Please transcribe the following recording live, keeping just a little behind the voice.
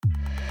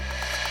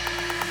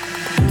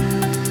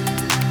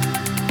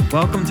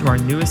Welcome to our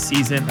newest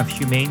season of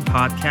Humane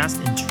Podcast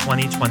in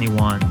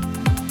 2021.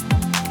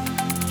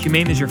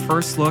 Humane is your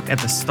first look at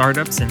the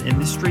startups and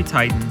industry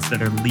titans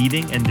that are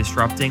leading and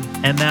disrupting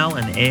ML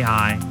and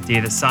AI,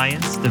 data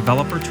science,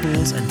 developer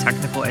tools, and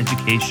technical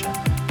education.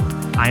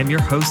 I am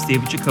your host,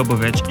 David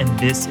Jakobovich, and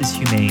this is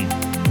Humane.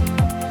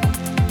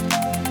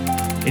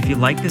 If you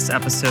like this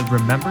episode,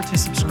 remember to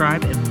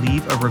subscribe and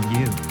leave a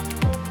review.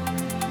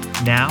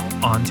 Now,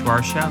 on to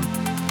our show.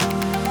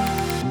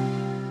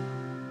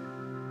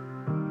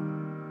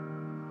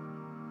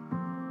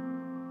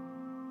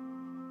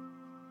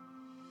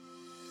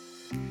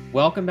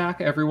 Welcome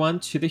back,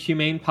 everyone, to the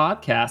Humane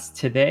Podcast.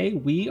 Today,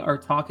 we are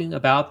talking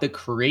about the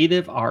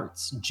creative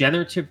arts,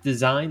 generative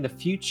design, the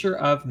future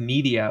of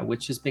media,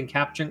 which has been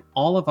capturing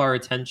all of our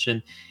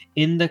attention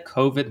in the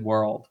COVID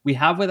world. We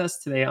have with us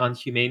today on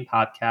Humane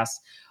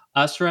Podcast,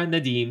 Usra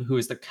Nadeem, who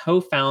is the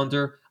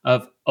co-founder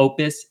of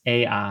Opus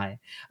AI.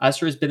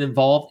 Usra has been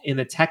involved in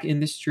the tech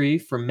industry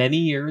for many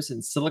years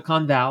in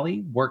Silicon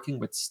Valley, working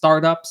with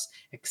startups,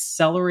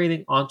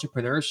 accelerating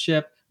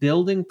entrepreneurship,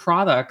 building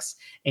products.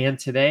 And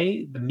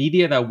today, the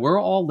media that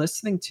we're all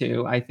listening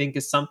to, I think,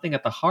 is something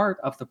at the heart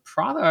of the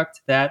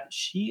product that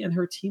she and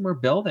her team are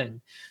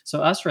building. So,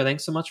 Usra,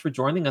 thanks so much for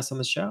joining us on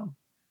the show.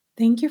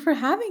 Thank you for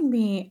having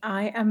me.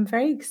 I am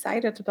very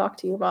excited to talk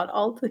to you about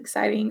all the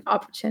exciting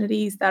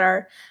opportunities that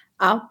are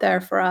out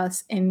there for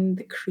us in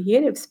the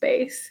creative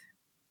space.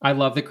 I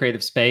love the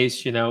creative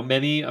space. You know,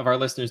 many of our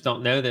listeners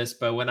don't know this,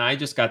 but when I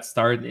just got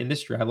started in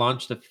industry, I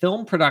launched a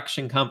film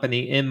production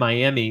company in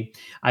Miami.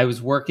 I was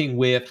working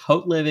with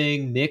Haute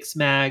Living,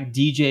 Mixmag,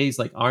 DJs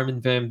like Armin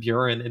van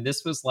Buren, and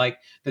this was like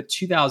the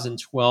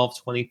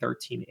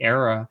 2012-2013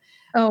 era.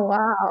 Oh,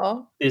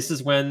 wow. This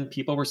is when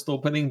people were still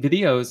putting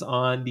videos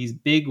on these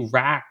big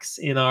racks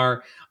in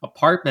our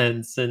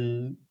apartments,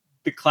 and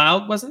the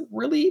cloud wasn't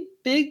really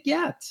big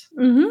yet.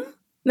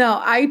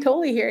 No, I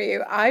totally hear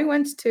you. I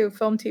went to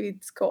film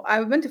TV school. I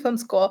went to film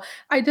school.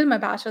 I did my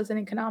bachelor's in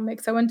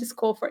economics. I went to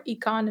school for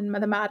econ and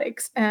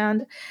mathematics,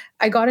 and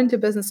I got into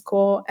business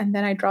school, and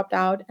then I dropped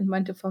out and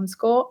went to film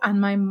school.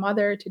 And my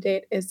mother to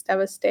date is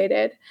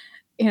devastated.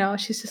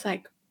 She's just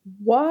like,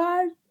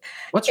 what?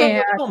 What's wrong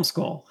And with film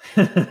school?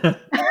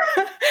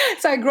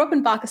 so I grew up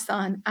in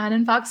Pakistan, and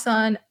in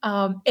Pakistan,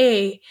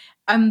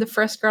 I'm the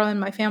first girl in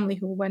my family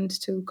who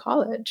went to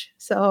college.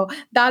 So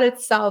that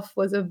itself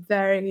was a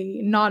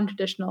very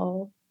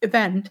non-traditional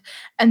event.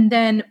 And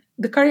then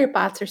the career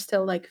paths are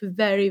still like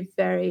very,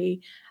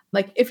 very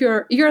like if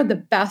you're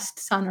the best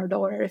son or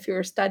daughter, if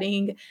you're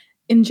studying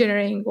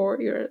engineering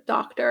or you're a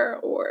doctor,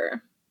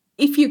 or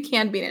if you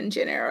can't be an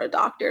engineer or a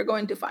doctor, go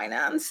into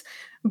finance.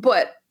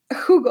 But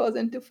who goes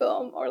into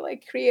film or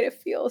like creative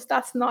fields?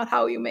 That's not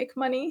how you make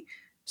money.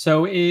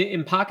 So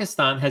in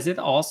Pakistan, has it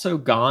also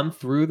gone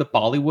through the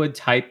Bollywood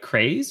type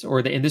craze,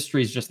 or the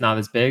industry is just not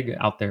as big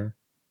out there?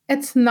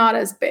 It's not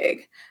as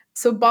big.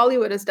 So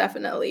Bollywood is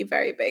definitely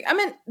very big. I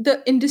mean,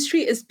 the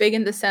industry is big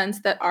in the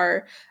sense that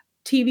our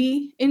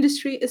TV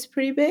industry is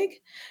pretty big,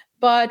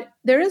 but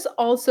there has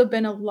also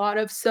been a lot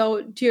of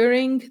so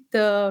during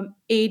the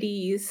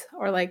 80s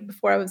or like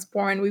before I was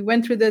born, we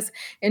went through this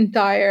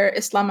entire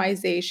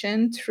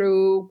Islamization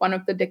through one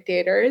of the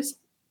dictators,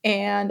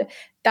 and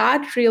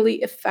that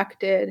really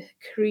affected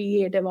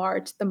creative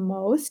arts the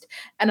most.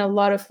 And a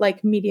lot of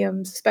like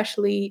mediums,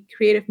 especially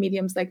creative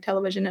mediums like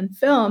television and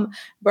film,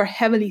 were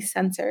heavily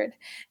censored.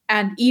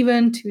 And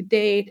even to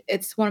date,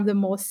 it's one of the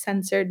most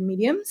censored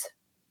mediums.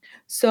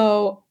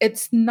 So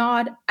it's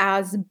not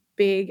as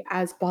big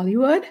as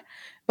Bollywood,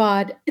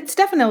 but it's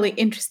definitely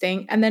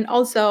interesting. And then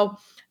also,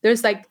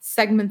 there's like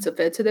segments of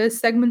it. So there's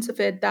segments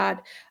of it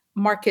that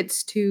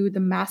markets to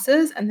the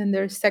masses, and then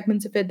there's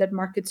segments of it that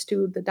markets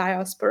to the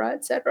diaspora,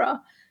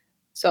 etc.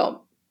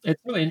 So It's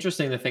really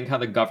interesting to think how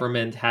the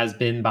government has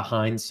been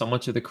behind so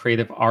much of the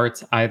creative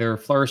arts, either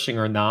flourishing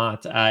or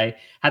not. I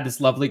had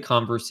this lovely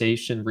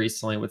conversation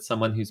recently with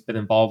someone who's been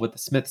involved with the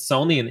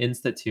Smithsonian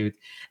Institute,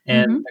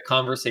 and mhm. the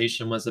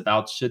conversation was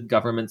about should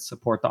government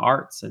support the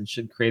arts and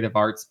should creative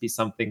arts be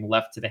something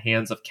left to the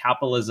hands of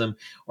capitalism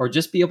or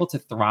just be able to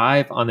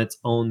thrive on its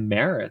own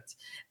merit.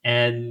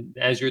 And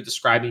as you're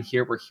describing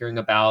here, we're hearing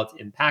about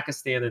in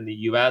Pakistan and the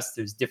US,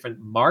 there's different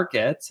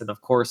markets. And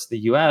of course, the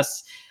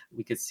US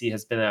we could see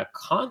has been a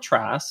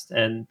contrast.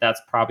 And that's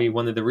probably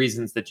one of the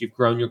reasons that you've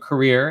grown your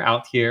career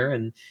out here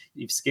and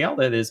you've scaled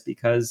it is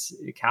because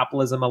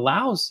capitalism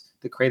allows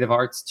the creative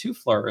arts to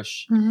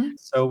flourish. Mhm.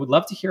 So we'd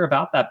love to hear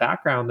about that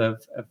background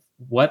of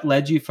what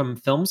led you from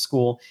film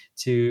school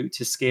to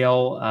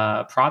scale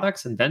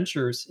products and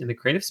ventures in the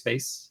creative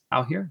space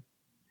out here.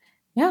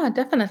 Yeah,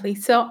 definitely.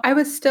 So I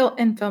was still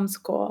in film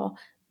school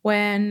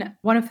when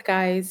one of the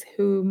guys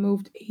who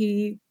moved,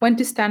 he went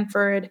to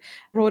Stanford,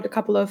 wrote a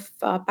couple of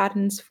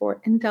patents for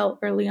Intel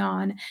early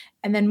on,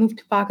 and then moved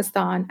to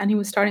Pakistan. And he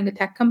was starting a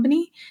tech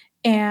company.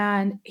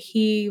 And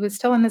he was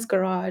still in his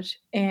garage.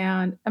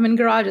 And I mean,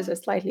 garages are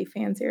slightly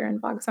fancier in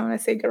Pakistan. When I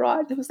say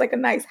garage, it was like a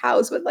nice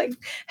house with like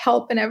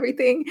help and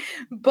everything.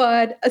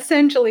 But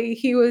essentially,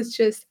 he was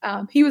just,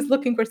 he was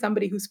looking for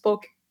somebody who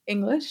spoke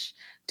English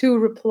to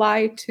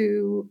reply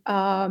to.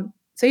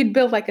 So he'd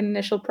built like an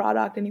initial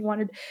product, and he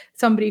wanted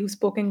somebody who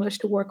spoke English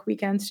to work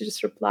weekends to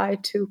just reply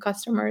to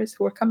customers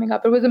who were coming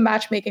up. It was a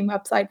matchmaking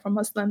website for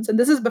Muslims, and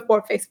this is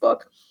before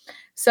Facebook.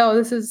 So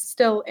this is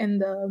still in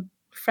the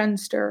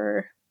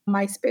Friendster,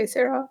 MySpace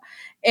era.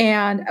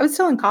 And I was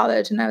still in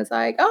college, and I was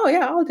like, oh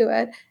yeah, I'll do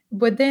it.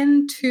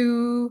 Within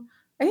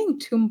I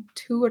think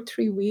two or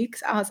 3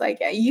 weeks, I was like,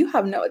 yeah,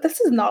 this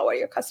is not what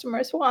your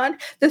customers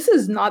want. This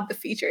is not the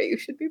feature you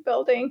should be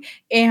building.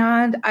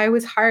 And I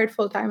was hired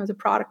full time as a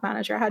product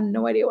manager. I had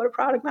no idea what a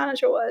product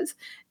manager was.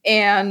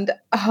 And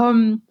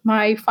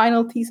my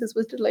final thesis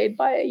was delayed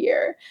by a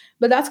year.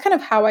 But that's kind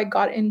of how I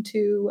got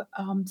into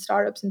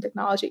startups and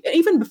technology. And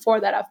even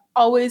before that, I've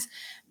always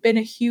been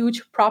a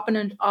huge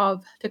proponent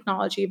of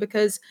technology,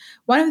 because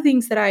one of the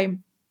things that I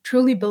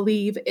truly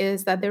believe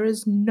is that there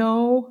is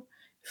no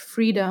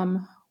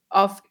freedom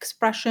of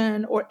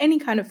expression or any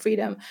kind of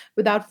freedom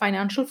without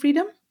financial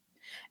freedom.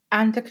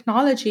 And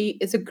technology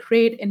is a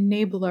great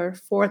enabler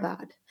for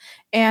that.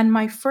 And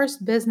my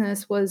first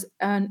business was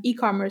an e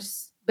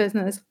commerce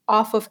business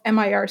off of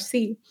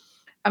MIRC.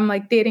 I'm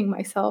like dating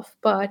myself,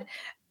 but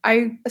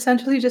I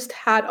essentially just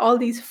had all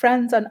these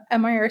friends on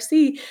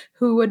MIRC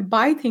who would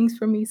buy things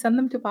for me, send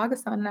them to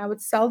Pakistan, and I would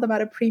sell them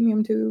at a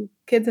premium to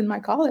kids in my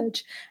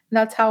college. And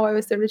that's how I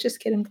was the richest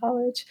kid in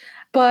college.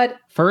 But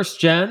First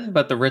gen,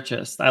 but the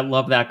richest. I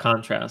love that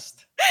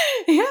contrast.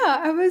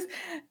 yeah,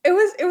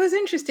 it was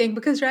interesting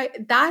because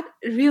right, that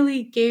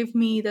really gave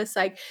me this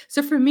like,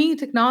 so for me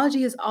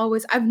technology is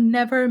always, I've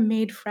never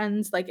made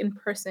friends like in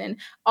person.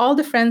 All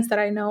the friends that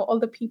I know, all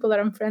the people that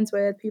I'm friends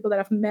with, people that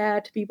I've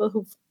met, people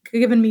who've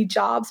given me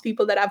jobs,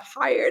 people that I've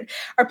hired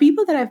are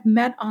people that I've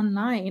met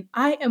online.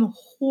 I am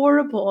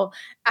horrible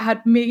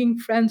at making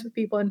friends with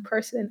people in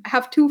person. I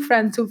have two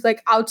friends who've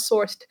like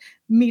outsourced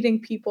meeting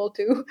people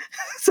to.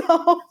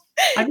 So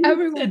I mean, it's a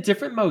everyone.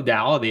 different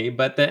modality,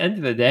 but at the end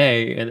of the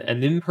day,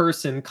 an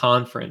in-person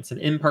conference, an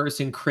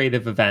in-person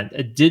creative event,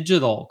 a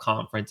digital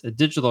conference, a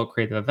digital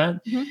creative event,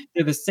 Mhm,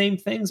 they're the same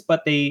things,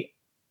 but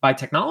by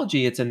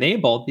technology, it's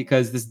enabled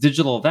because this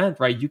digital event,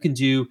 right? You can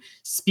do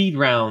speed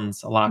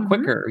rounds a lot mhm.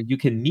 quicker. You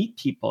can meet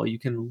people. You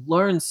can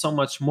learn so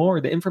much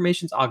more. The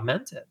information's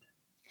augmented.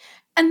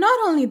 And not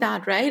only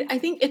that, right? I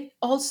think it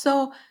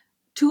also,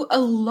 to a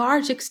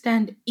large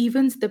extent,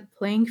 evens the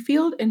playing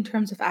field in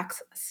terms of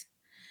access.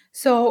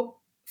 So,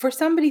 for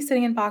somebody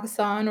sitting in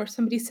Pakistan or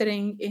somebody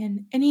sitting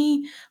in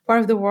any part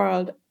of the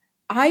world,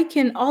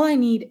 all I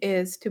need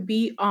is to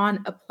be on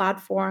a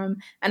platform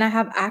and I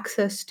have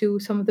access to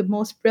some of the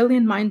most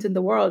brilliant minds in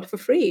the world for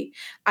free.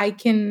 I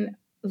can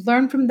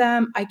learn from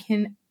them. I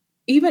can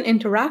even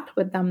interact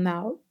with them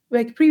now.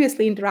 Like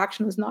previously,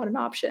 interaction was not an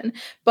option,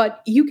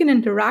 but you can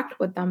interact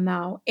with them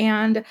now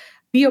and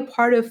be a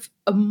part of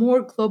a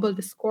more global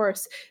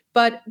discourse.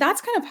 But that's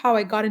kind of how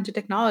I got into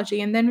technology.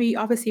 And then we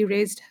obviously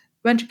raised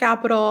venture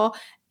capital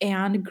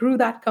and grew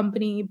that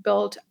company,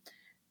 built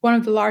one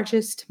of the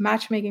largest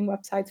matchmaking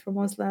websites for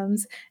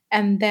Muslims.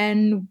 And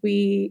then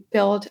we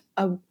built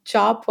a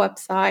job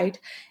website.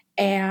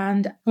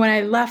 And when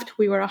I left,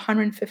 we were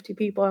 150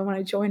 people. And when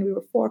I joined, we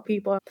were 4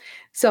 people.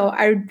 So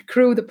I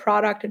grew the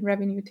product and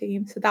revenue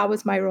team. So that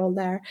was my role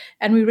there.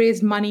 And we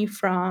raised money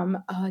from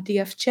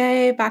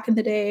DFJ back in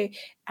the day.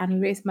 And we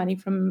raised money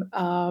from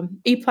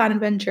ePlanet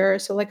Venture.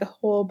 So, like a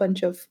whole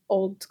bunch of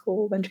old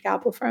school venture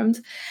capital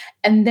firms.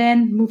 And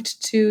then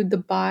moved to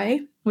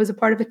Dubai, was a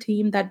part of a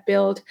team that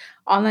built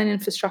online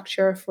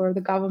infrastructure for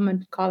the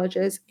government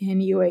colleges in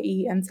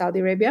UAE and Saudi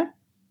Arabia.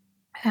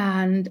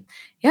 And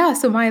yeah,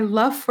 so my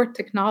love for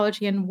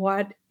technology and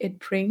what it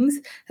brings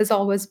has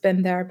always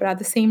been there. But at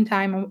the same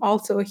time, I'm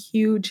also a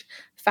huge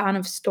fan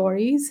of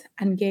stories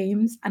and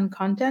games and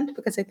content,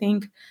 because I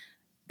think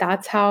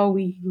that's how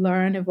we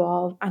learn,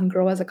 evolve, and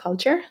grow as a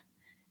culture.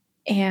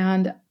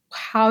 And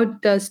how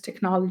does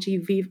technology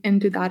weave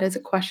into that is a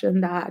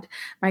question that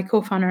my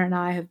co-founder and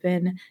I have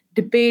been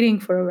debating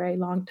for a very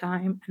long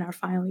time and are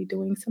finally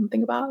doing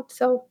something about.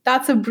 So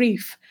that's a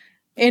brief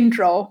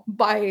intro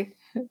by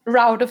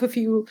route of a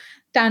few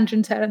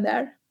tangents here and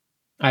there.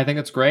 I think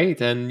it's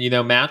great. And,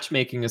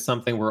 matchmaking is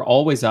something we're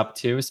always up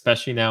to,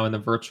 especially now in the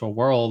virtual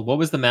world. What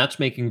was the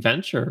matchmaking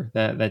venture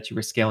that you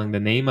were scaling, the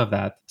name of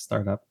that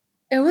startup?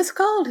 It was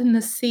called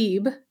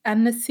Nasib,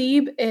 and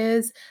Nasib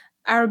is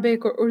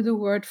Arabic or Urdu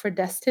word for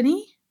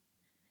destiny.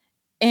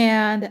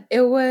 And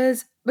it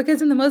was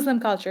because in the Muslim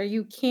culture,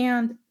 you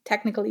can't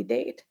technically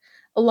date.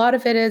 A lot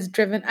of it is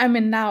driven. I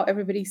mean, now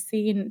everybody's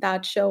seen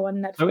that show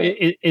on So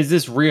Netflix. is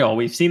this real?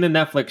 We've seen the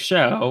Netflix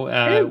show.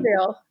 It is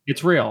real.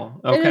 It's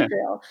real. It is Okay.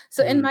 real.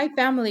 So in Mm. my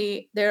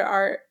family, there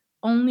are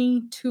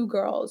only two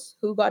girls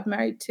who got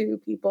married to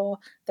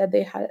people that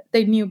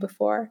they knew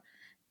before.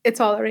 It's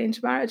all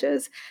arranged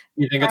marriages.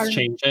 You think it's Um,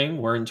 changing?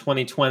 We're in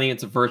 2020.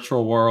 It's a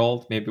virtual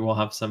world. Maybe we'll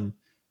have some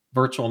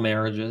virtual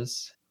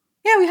marriages.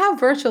 yeah, we have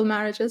virtual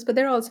marriages, but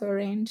they're also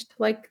arranged.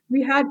 Like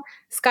we had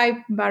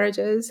Skype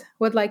marriages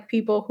with like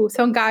people who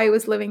some guy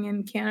was living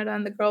in Canada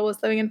and the girl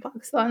was living in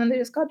Pakistan and they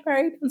just got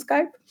married on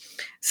Skype.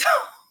 So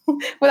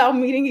without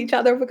meeting each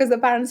other because the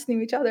parents knew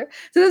each other.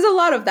 So there's a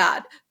lot of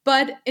that.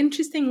 But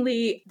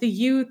interestingly, the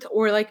youth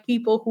or like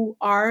people who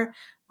are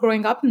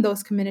growing up in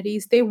those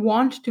communities, they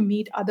want to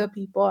meet other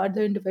people,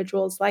 other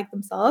individuals like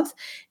themselves.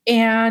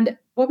 And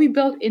what we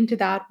built into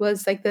that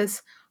was like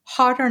this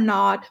hot or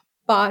not,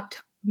 but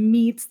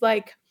meets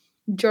like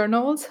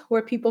journals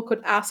where people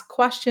could ask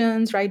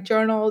questions, write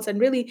journals,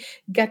 and really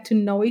get to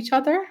know each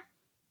other.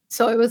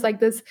 So it was like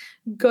this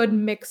good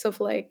mix of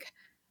like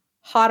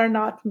hot or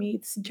not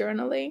meets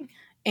journaling.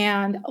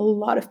 And a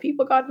lot of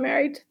people got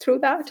married through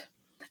that.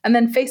 And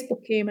then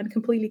Facebook came and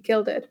completely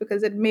killed it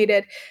because it made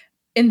it,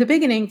 in the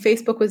beginning,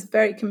 Facebook was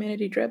very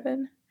community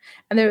driven.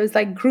 And there was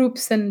like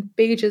groups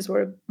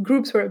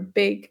were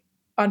big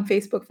on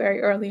Facebook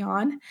very early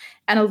on.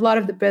 And a lot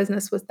of the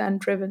business was then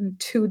driven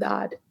to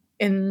that,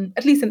 in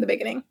at least in the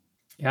beginning.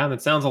 Yeah,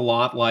 that sounds a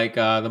lot like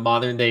the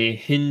modern day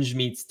Hinge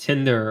meets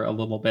Tinder a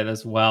little bit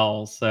as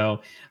well.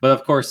 So, but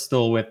of course,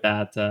 still with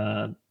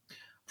that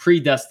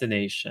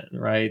predestination,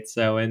 right?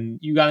 So, and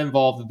you got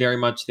involved very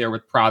much there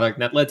with product,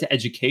 and that led to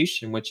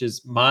education, which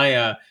is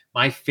my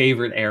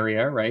favorite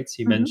area, right? So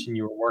you Mhm. mentioned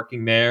you were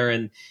working there,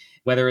 and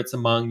whether it's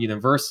among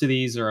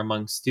universities or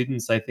among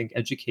students, I think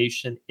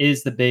education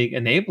is the big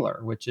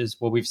enabler, which is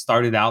what we've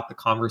started out the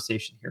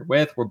conversation here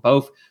with. We're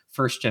both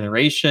first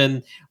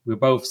generation, we're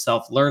both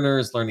self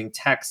learners, learning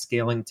tech,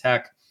 scaling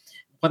tech.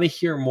 Want to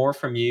hear more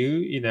from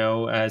you,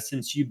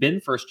 since you've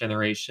been first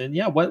generation.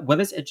 Yeah, what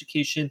does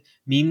education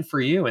mean for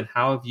you, and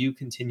how have you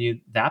continued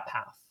that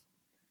path?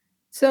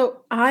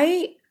 So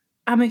I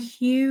am a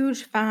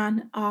huge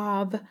fan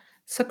of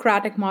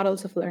Socratic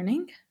models of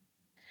learning.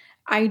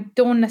 I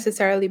don't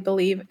necessarily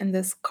believe in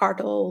this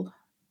cartel,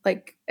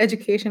 like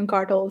education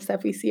cartels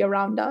that we see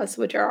around us,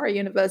 which are our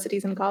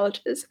universities and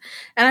colleges.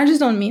 And I just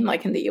don't mean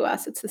like in the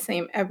US, it's the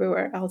same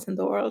everywhere else in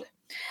the world.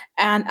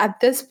 And at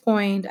this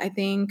point, I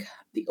think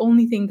the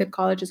only thing that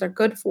colleges are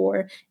good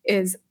for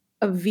is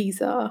a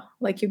visa.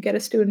 Like you get a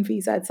student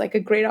visa, it's like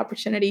a great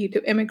opportunity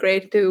to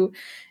immigrate to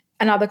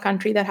another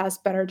country that has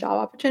better job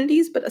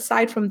opportunities. But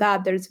aside from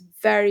that, there's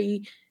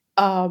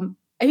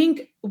I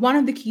think one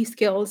of the key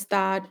skills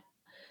that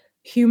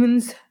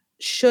humans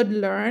should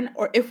learn,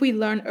 or if we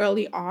learn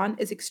early on,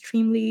 is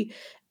extremely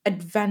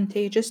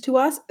advantageous to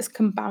us, is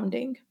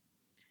compounding.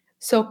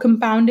 So,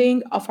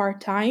 compounding of our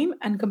time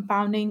and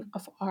compounding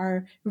of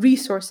our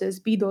resources,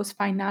 be those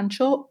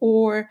financial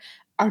or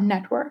our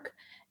network.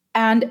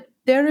 And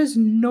there is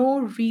no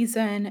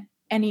reason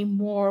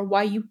anymore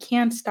why you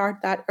can't start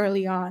that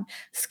early on.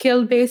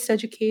 Skill based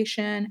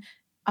education,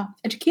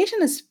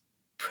 education is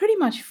pretty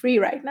much free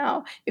right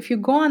now. If you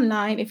go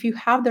online, if you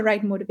have the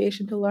right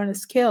motivation to learn a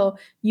skill,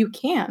 you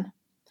can.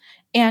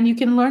 And you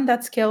can learn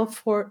that skill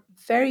for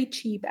very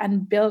cheap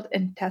and build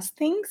and test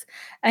things.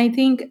 And I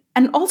think,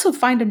 and also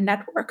find a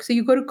network. So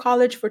you go to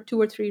college for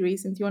two or three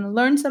reasons. You want to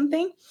learn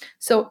something.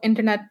 So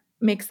internet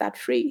makes that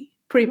free,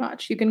 pretty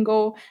much. You can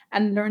go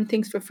and learn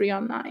things for free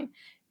online.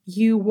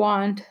 You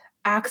want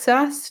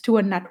access to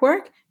a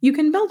network. You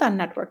can build that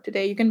network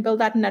today. You can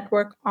build that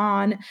network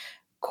on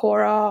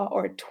Quora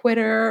or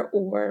Twitter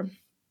or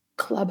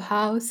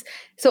Clubhouse.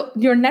 So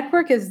your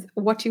network is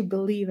what you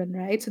believe in,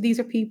 right? So these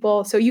are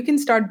people. So you can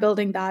start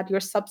building that, your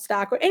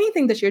Substack or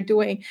anything that you're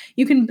doing.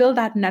 You can build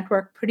that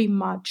network pretty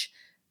much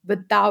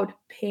without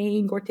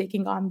paying or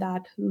taking on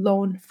that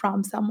loan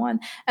from someone.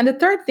 And the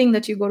third thing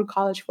that you go to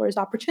college for is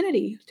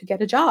opportunity to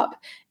get a job.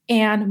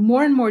 And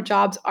more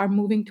jobs are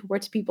moving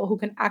towards people who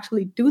can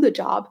actually do the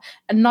job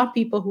and not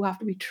people who have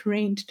to be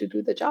trained to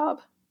do the job.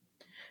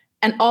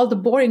 And all the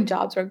boring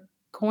jobs are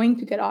going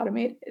to get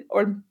automated,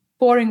 or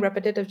boring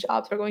repetitive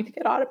jobs are going to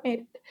get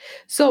automated.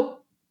 So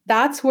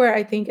that's where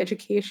I think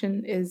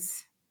education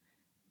is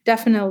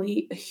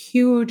definitely a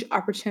huge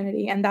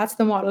opportunity, and that's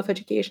the model of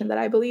education that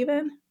I believe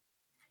in.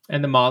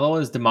 And the model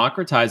is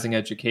democratizing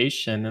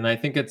education, and I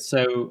think it's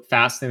so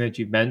fascinating that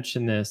you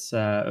mentioned this,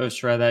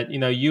 Ushra. That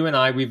you and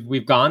I,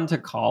 we've gone to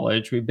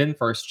college, we've been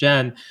first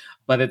gen,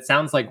 but it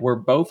sounds like we're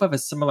both of a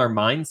similar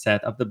mindset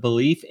of the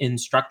belief in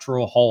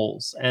structural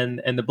holes,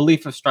 and the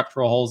belief of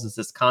structural holes is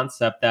this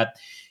concept that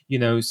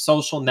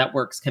social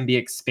networks can be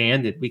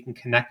expanded. We can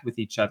connect with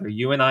each other.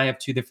 You and I have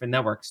two different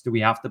networks. Do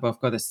we have to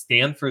both go to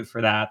Stanford for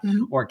that,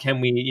 Mhm. or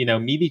can we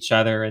meet each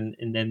other, and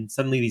then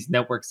suddenly these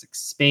networks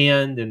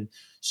expand and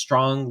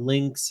strong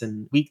links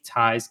and weak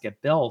ties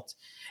get built.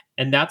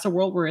 And that's a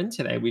world we're in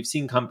today. We've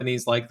seen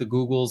companies like the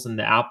Googles and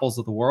the Apples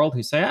of the world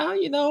who say,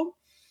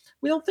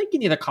 we don't think you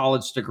need a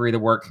college degree to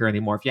work here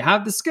anymore. If you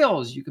have the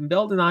skills, you can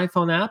build an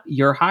iPhone app,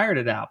 you're hired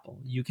at Apple.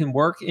 You can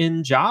work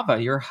in Java,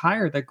 you're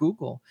hired at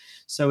Google.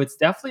 So it's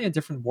definitely a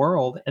different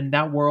world. And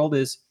that world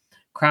is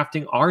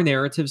crafting our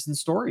narratives and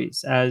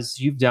stories as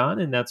you've done.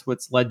 And that's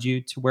what's led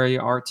you to where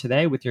you are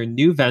today with your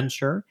new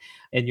venture.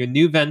 And your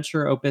new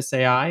venture, Opus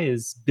AI,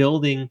 is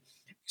building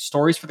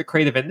stories for the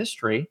creative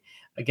industry.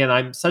 Again,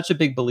 I'm such a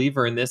big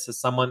believer in this as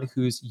someone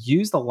who's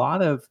used a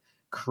lot of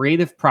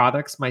creative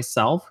products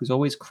myself, who's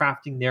always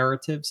crafting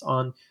narratives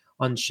on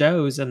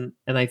shows, and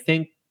I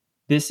think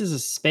this is a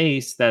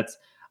space that's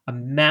a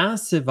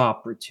massive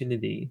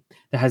opportunity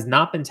that has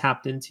not been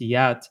tapped into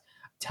yet.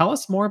 Tell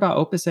us more about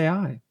Opus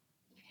AI.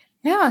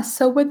 Yeah,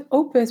 so with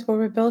Opus, what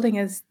we're building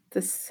is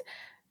this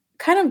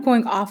kind of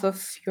going off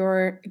of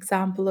your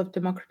example of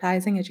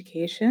democratizing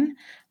education.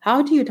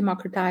 How do you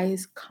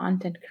democratize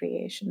content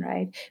creation,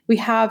 right? We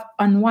have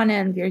on one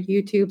end your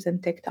YouTubes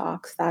and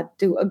TikToks that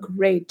do a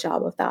great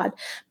job of that.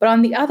 But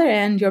on the other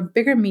end, your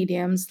bigger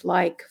mediums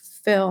like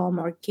film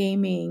or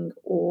gaming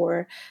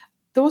or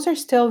those are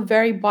still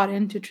very bought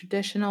into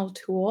traditional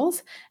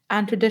tools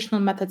and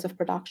traditional methods of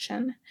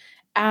production.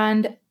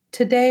 And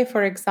today,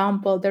 for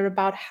example, there are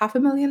about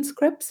 500,000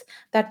 scripts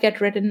that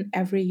get written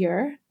every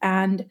year,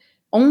 and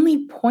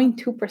only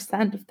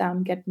 0.2% of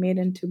them get made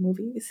into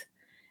movies.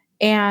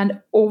 And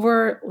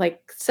over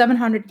like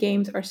 700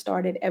 games are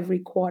started every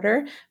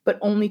quarter, but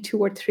only two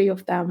or three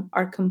of them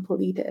are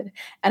completed.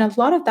 And a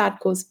lot of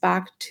that goes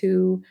back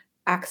to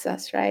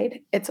access,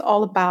 right? It's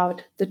all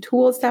about the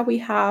tools that we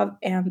have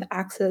and the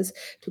access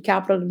to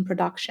capital and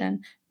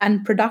production.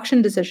 And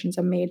production decisions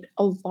are made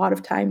a lot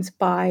of times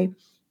by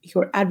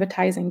your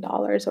advertising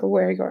dollars or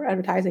where your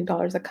advertising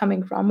dollars are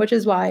coming from, which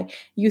is why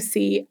you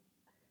see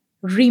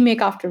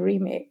remake after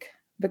remake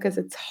because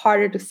it's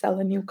harder to sell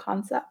a new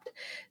concept.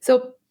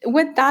 So,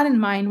 with that in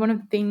mind, one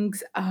of the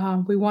things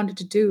we wanted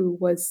to do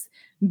was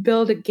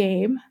build a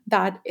game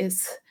that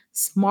is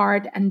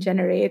smart and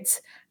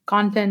generates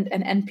content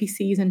and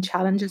NPCs and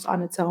challenges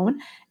on its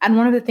own. And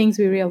one of the things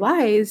we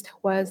realized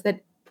was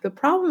that the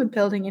problem with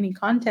building any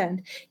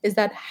content is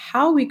that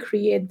how we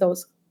create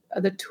those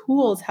the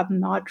tools have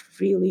not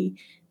really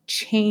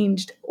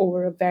changed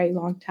over a very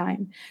long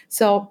time.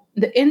 So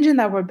the engine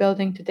that we're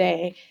building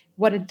today,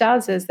 what it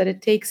does is that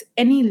it takes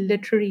any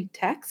literary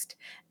text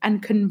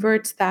and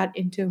converts that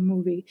into a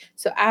movie.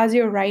 So as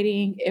you're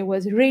writing, it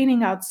was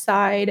raining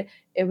outside,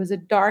 it was a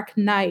dark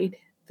night.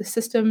 The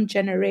system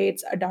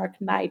generates a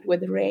dark night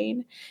with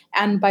rain.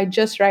 And by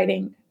just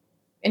writing,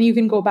 and you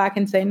can go back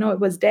and say, no, it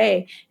was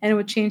day, and it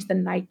would change the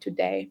night to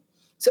day.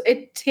 So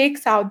it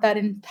takes out that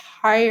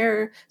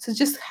entire, so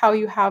just how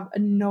you have a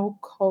no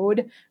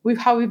code,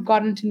 how we've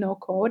gotten to no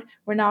code,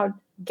 we're now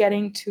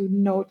getting to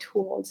no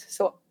tools.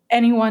 So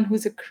anyone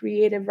who's a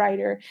creative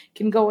writer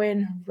can go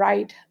in,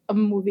 write a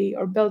movie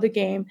or build a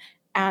game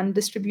and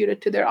distribute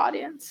it to their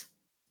audience.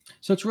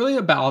 So it's really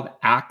about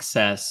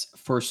access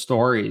for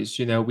stories.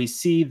 We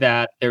see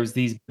that there's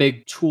these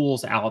big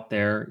tools out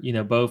there,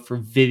 both for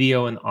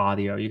video and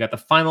audio. You got the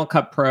Final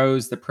Cut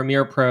Pros, the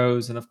Premiere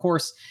Pros, and of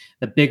course,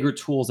 the bigger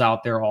tools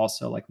out there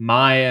also, like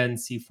Maya and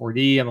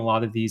C4D, and a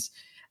lot of these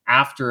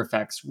After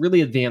Effects,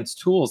 really advanced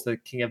tools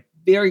that can get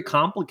very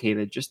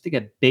complicated just to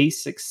get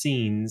basic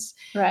scenes.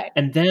 Right.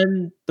 And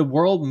then the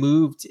world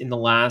moved in the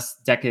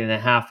last decade and a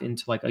half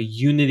into like a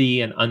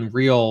Unity and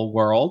Unreal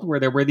world where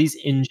there were these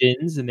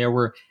engines and there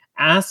were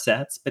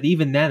assets, but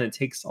even then it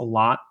takes a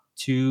lot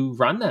to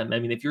run them. I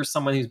mean, if you're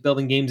someone who's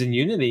building games in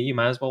Unity, you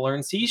might as well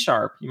learn C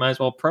sharp, you might as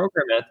well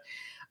program it.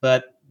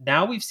 But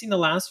now we've seen the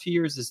last few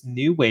years this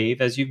new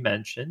wave, as you've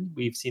mentioned.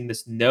 We've seen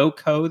this no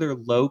code or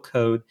low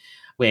code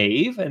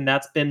wave, and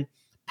that's been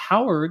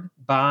powered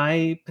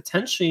by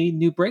potentially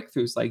new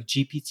breakthroughs like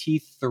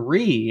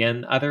GPT-3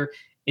 and other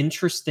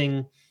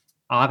interesting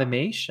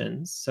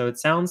automations. So it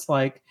sounds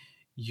like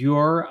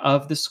you're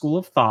of the school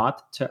of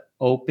thought to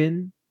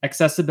open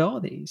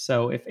accessibility.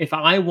 So if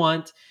I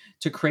want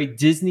to create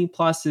Disney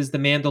Plus's The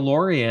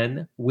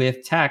Mandalorian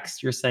with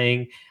text, you're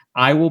saying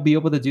I will be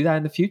able to do that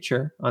in the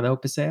future on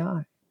Opus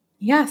AI.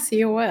 Yes,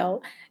 you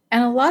will.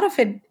 And a lot of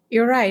it,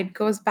 you're right,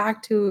 goes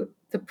back to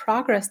the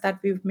progress that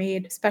we've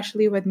made,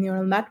 especially with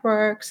neural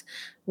networks,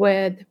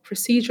 with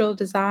procedural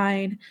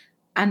design.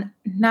 And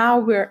now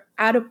we're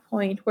at a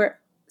point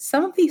where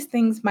some of these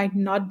things might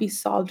not be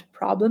solved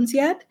problems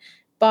yet,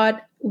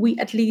 but we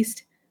at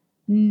least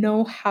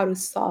know how to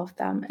solve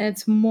them. And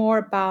it's more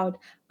about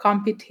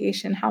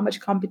computation, how much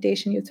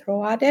computation you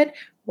throw at it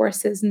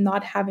versus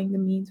not having the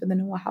means or the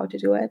know how to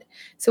do it.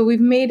 So we've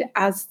made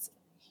as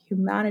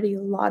humanity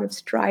a lot of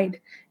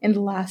stride in the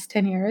last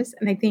 10 years.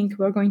 And I think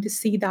we're going to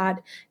see that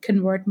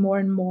convert more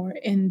and more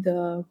in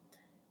the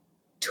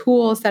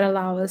tools that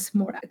allow us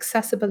more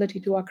accessibility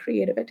to our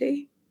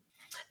creativity.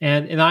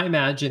 And I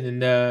imagine in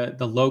the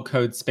low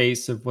code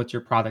space of what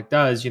your product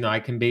does, I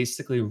can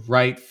basically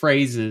write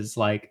phrases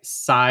like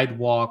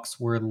sidewalks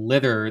were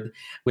littered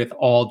with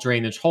all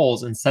drainage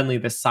holes, and suddenly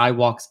the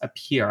sidewalks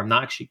appear. I'm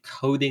not actually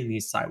coding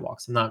these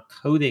sidewalks. I'm not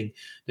coding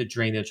the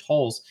drainage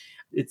holes.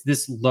 It's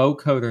this low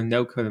code or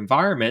no code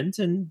environment,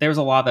 and there's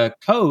a lot of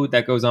code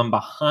that goes on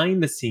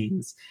behind the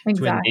scenes to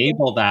Exactly.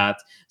 enable that.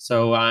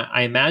 So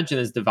I imagine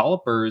as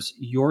developers,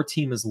 your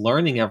team is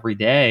learning every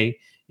day.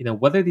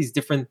 What are these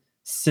different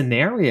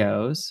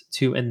scenarios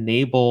to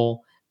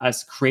enable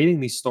us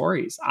creating these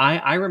stories.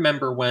 I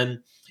remember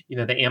when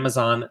the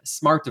Amazon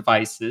smart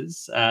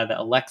devices, the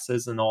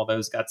Alexas and all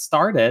those got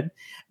started,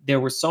 there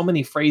were so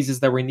many phrases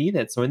that were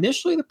needed. So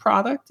initially the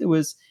product, it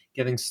was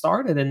getting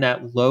started in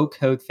that low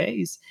code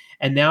phase.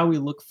 And now we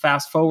look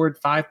fast forward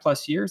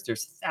 5+ years,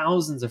 there's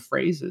thousands of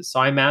phrases. So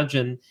I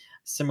imagine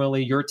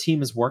similarly your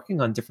team is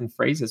working on different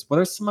phrases. What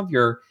are some of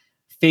your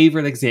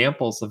favorite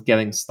examples of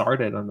getting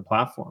started on the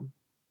platform?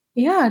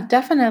 Yeah,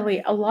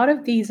 definitely. A lot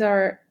of these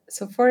are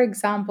so for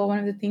example, one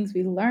of the things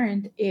we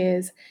learned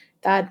is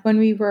that when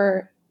we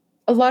were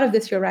a lot of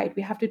this, you're right,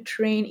 we have to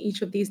train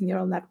each of these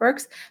neural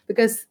networks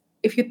because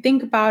if you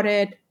think about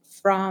it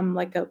from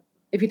like a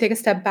if you take a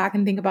step back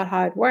and think about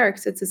how it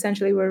works, it's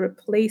essentially we're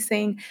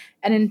replacing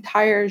an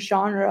entire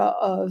genre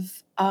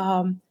of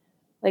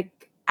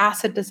like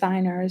asset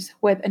designers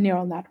with a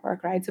neural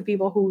network, right? So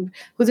people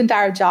whose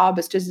entire job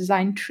is to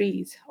design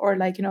trees or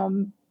like,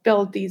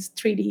 build these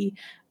 3D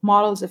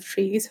models of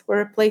trees, we're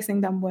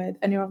replacing them with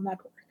a neural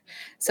network.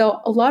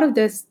 So a lot of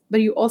this,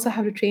 but you also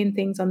have to train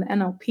things on the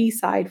NLP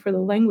side for the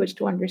language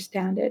to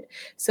understand it.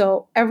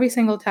 So every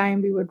single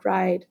time we would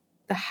write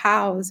the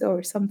house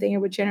or something, it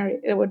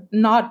would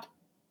not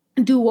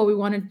do what we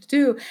wanted to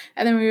do.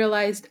 And then we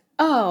realized,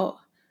 oh,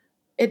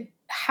 it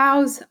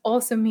house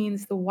also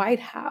means the White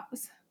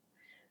House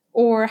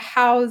or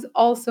house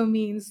also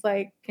means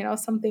like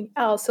something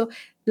else. So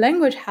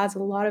language has a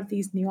lot of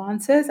these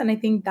nuances, and I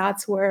think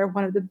that's where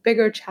one of the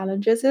bigger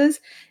challenges is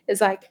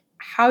like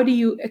how do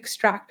you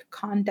extract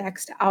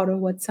context out of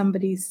what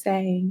somebody's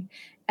saying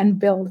and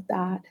build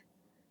that.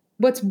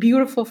 What's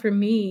beautiful for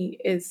me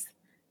is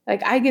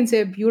like I can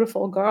say a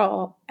beautiful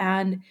girl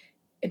and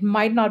it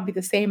might not be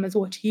the same as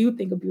what you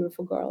think a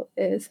beautiful girl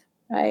is,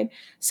 right?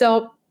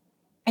 So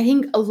I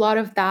think a lot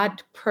of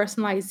that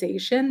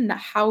personalization,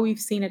 how we've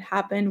seen it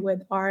happen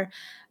with our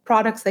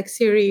products like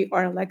Siri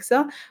or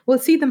Alexa, we'll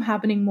see them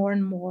happening more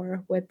and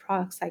more with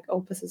products like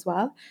Opus as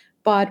well.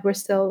 But we're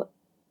still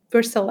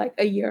like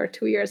a year or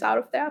 2 years out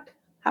of that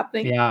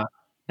happening. Yeah.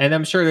 And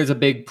I'm sure there's a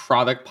big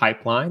product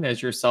pipeline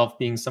as yourself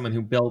being someone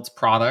who builds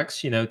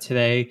products.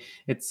 Today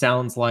it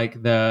sounds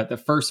like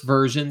the first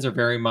versions are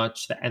very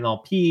much the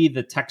NLP,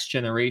 the text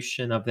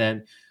generation of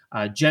then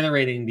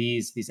generating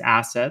these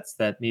assets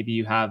that maybe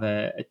you have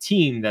a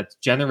team that's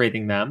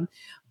generating them,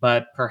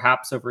 but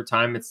perhaps over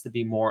time it's to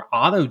be more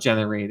auto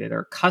generated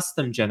or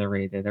custom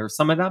generated, or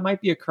some of that might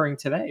be occurring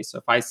today. So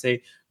if I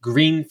say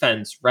green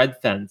fence,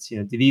 red fence,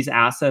 do these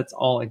assets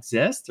all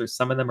exist, or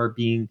some of them are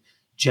being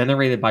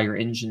generated by your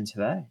engine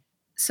today?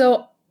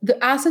 So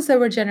the assets that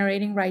we're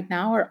generating right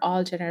now are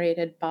all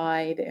generated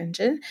by the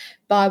engine.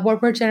 But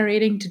what we're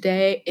generating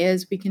today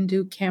is we can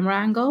do camera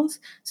angles.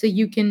 So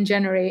you can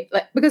generate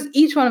like because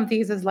each one of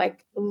these is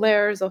like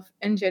layers of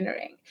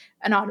engineering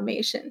and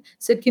automation.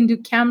 So it can do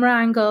camera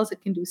angles,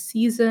 it can do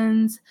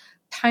seasons,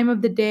 time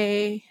of the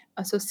day,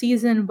 so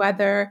season,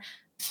 weather,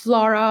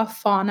 flora,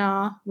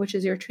 fauna, which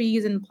is your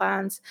trees and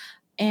plants,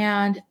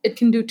 and it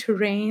can do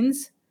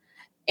terrains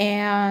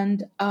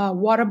and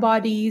water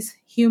bodies,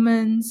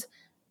 humans.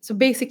 So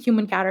basic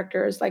human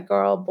characters like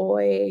girl,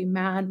 boy,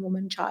 man,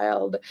 woman,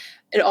 child.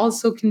 It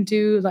also can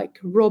do like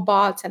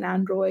robots and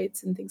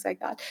androids and things like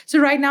that. So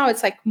right now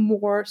it's like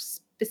more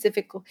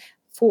specific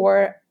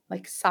for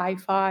like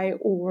sci-fi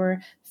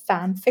or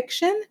fan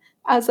fiction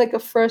as like a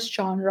first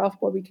genre of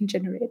what we can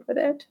generate with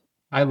it.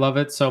 I love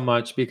it so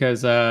much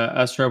because,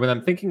 Astra, what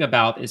I'm thinking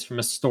about is from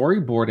a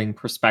storyboarding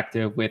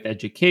perspective with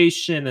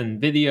education and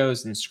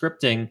videos and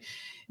scripting.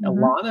 A Mhm.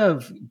 lot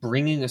of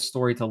bringing a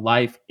story to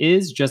life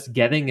is just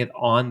getting it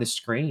on the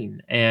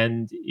screen.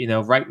 And,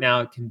 right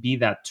now it can be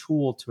that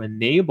tool to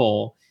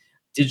enable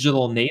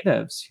digital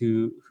natives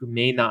who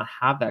may not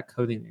have that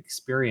coding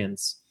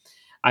experience.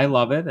 I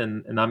love it,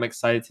 and I'm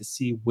excited to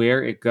see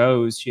where it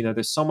goes.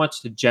 There's so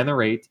much to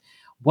generate.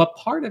 What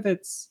part of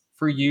it's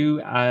for you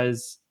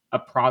as a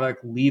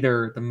product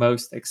leader the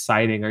most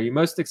exciting? Are you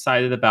most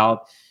excited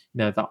about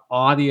the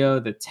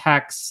audio, the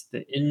text,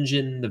 the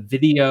engine, the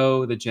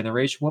video, the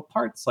generation? What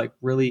part's like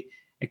really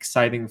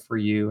exciting for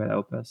you at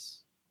Opus?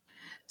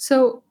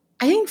 So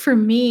I think for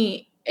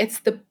me,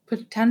 it's the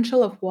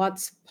potential of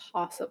what's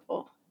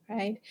possible,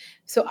 right?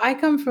 So I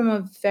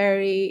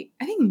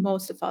think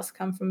most of us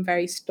come from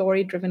very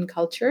story driven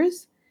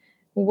cultures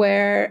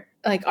where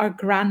like our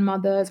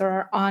grandmothers or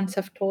our aunts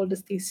have told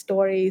us these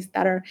stories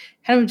that are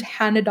kind of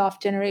handed off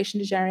generation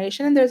to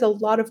generation. And there's a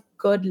lot of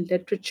good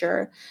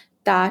literature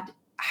that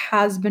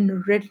has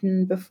been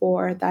written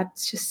before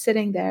that's just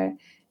sitting there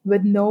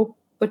with no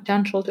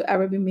potential to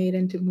ever be made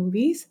into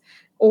movies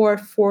or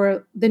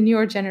for the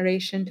newer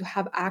generation to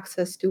have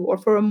access to or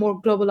for a more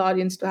global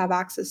audience to have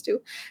access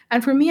to.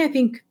 And for me, I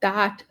think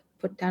that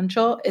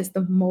potential is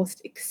the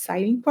most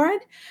exciting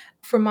part.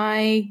 For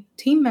my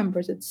team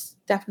members, it's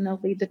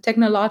definitely the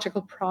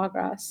technological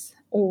progress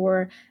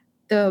or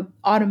the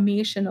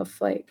automation of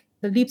like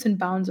the leaps and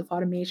bounds of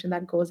automation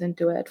that goes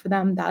into it. For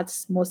them,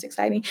 that's most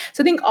exciting.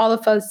 So I think all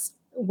of us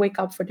wake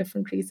up for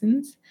different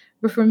reasons.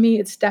 But for me,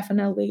 it's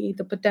definitely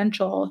the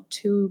potential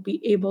to be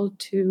able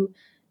to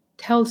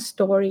tell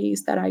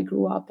stories that I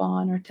grew up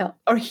on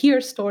or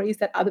hear stories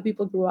that other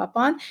people grew up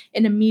on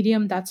in a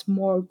medium that's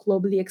more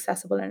globally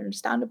accessible and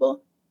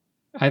understandable.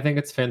 I think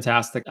it's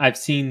fantastic. I've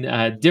seen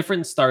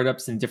different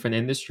startups in different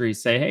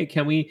industries say, "Hey,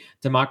 can we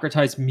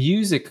democratize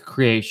music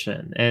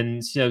creation?"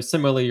 And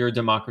similarly, you're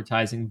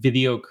democratizing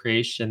video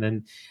creation,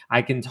 and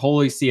I can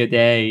totally see a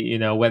day,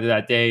 whether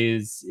that day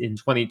is in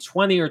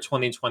 2020 or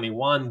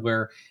 2021,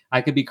 where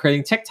I could be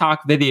creating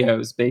TikTok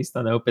videos based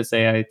on Opus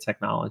AI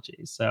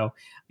technology. So,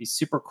 it'd be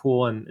super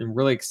cool, and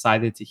really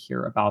excited to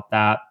hear about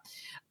that.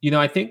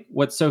 I think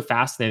what's so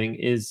fascinating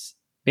is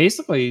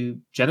basically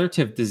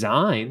generative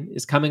design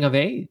is coming of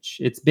age.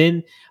 It's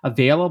been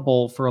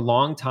available for a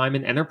long time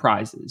in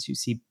enterprises. You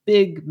see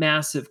big,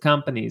 massive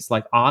companies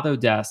like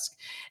Autodesk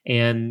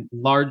and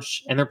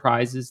large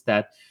enterprises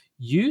that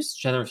use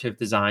generative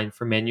design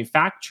for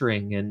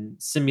manufacturing and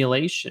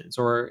simulations,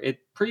 or it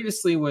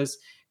previously was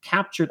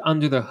captured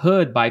under the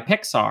hood by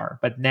Pixar,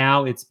 but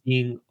now it's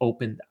being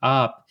opened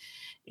up.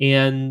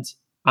 And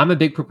I'm a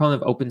big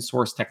proponent of open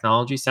source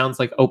technology. Sounds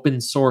like open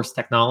source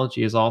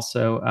technology is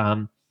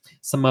also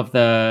some of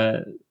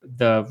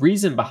the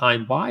reason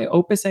behind why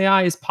Opus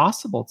AI is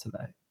possible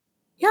today.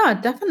 Yeah,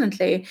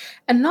 definitely.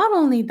 And not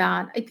only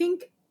that, I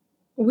think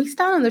we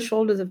stand on the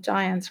shoulders of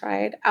giants,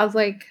 right?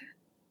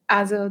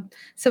 As a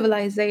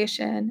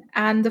civilization.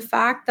 And the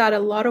fact that a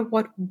lot of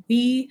what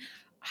we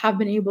have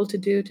been able to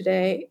do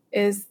today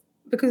is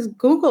because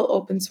Google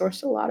open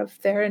sourced a lot of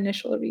their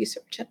initial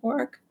research and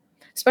work,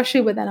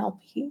 especially with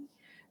NLP.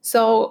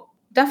 So,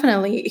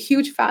 definitely a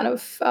huge fan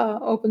of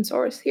open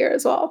source here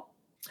as well.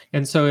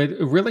 And so it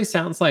really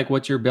sounds like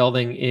what you're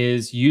building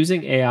is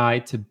using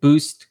AI to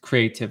boost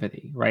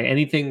creativity, right?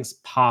 Anything's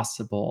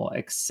possible,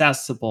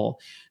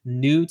 accessible,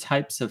 new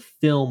types of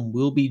film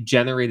will be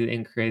generated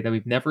and created that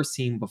we've never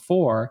seen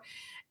before.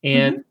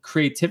 And Mhm.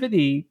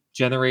 creativity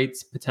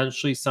generates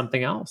potentially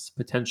something else,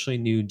 potentially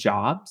new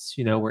jobs.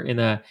 We're in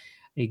a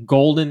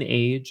golden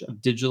age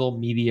of digital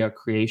media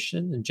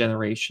creation and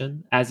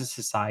generation as a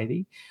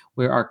society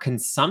where our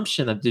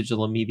consumption of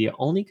digital media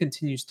only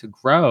continues to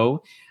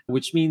grow,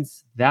 which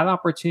means that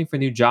opportunity for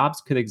new jobs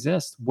could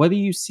exist. What do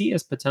you see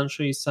as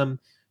potentially some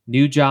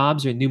new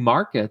jobs or new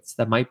markets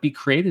that might be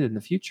created in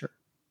the future?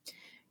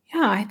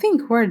 Yeah, I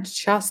think we're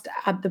just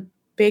at the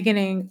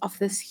beginning of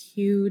this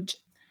huge,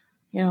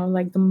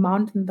 like the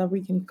mountain that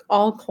we can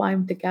all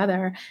climb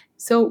together.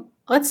 So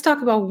let's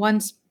talk about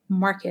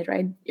market,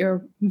 right?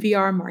 Your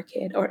VR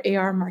market or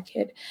AR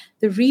market.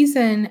 The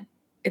reason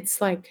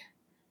it's like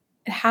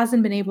it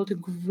hasn't been able to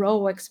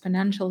grow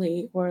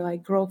exponentially or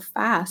like grow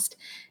fast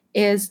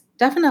is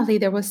definitely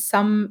there was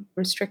some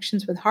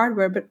restrictions with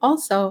hardware, but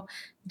also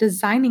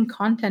designing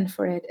content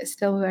for it is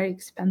still very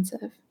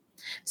expensive.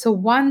 So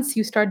once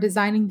you start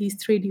designing these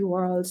 3D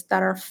worlds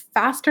that are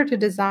faster to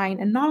design,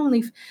 and not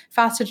only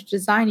faster to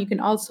design, you can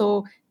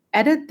also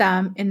edit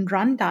them in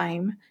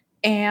runtime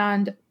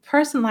and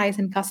personalize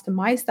and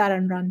customize that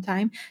in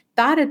runtime,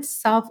 that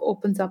itself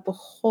opens up a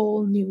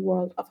whole new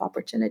world of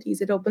opportunities.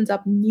 It opens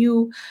up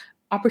new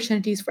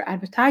opportunities for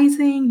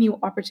advertising, new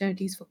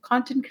opportunities for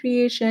content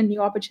creation,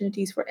 new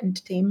opportunities for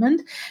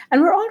entertainment.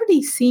 And we're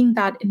already seeing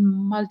that in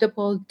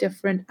multiple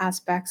different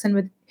aspects. And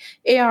with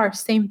AR,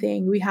 same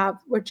thing.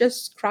 We're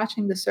just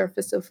scratching the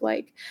surface of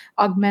like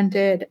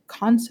augmented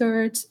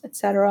concerts,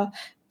 etc.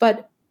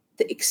 But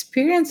the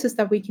experiences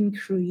that we can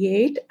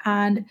create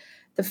and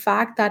the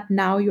fact that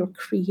now your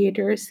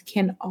creators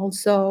can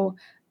also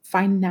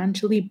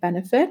financially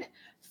benefit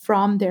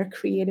from their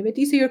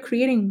creativity. So you're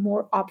creating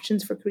more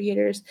options for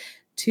creators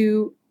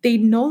they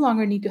no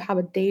longer need to have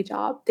a day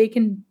job. They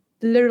can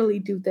literally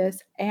do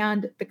this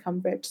and become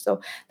rich. So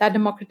that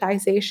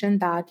democratization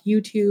that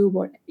YouTube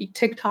or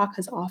TikTok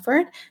has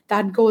offered,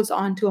 that goes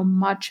on to a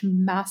much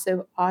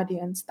massive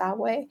audience that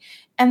way.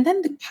 And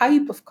then the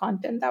type of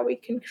content that we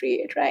can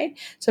create, right?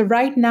 So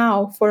right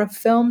now, for a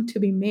film to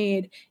be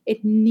made,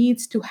 it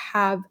needs to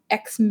have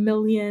X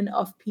million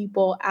of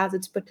people as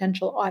its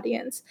potential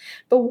audience.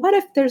 But what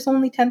if there's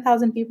only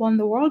 10,000 people in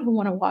the world who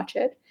want to watch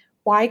it?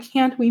 Why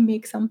can't we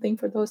make something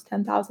for those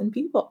 10,000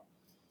 people?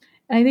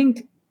 And I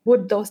think,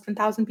 would those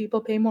 10,000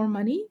 people pay more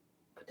money?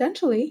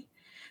 Potentially.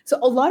 So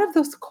a lot of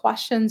those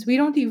questions we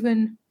haven't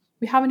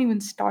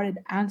even started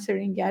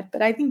answering yet,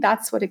 but I think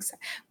that's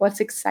what's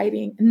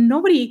exciting. And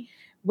nobody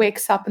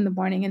wakes up in the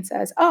morning and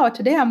says, "Oh,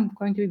 today I'm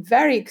going to be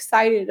very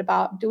excited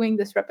about doing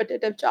this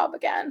repetitive job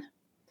again."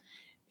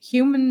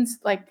 Humans,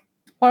 like,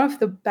 one of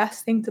the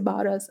best things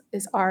about us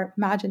is our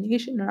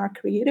imagination and our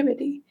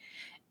creativity.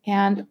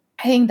 And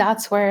I think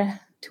that's where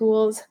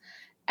tools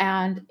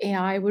and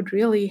AI would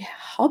really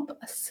help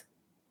us.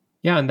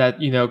 Yeah, and that,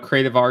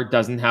 creative art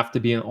doesn't have to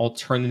be an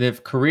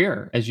alternative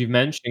career. As you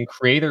mentioned,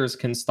 creators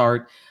can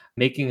start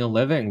making a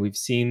living. We've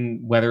seen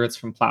whether it's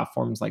from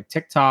platforms like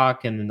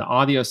TikTok and in the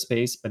audio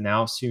space, but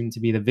now soon to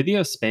be the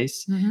video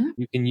space, Mhm.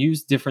 you can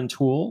use different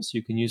tools.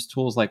 You can use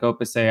tools like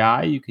Opus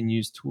AI, you can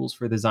use tools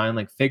for design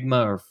like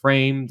Figma or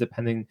Frame,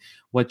 depending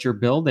what you're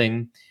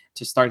building,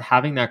 to start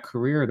having that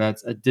career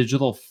that's a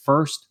digital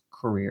first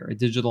career, a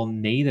digital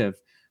native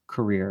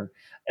career.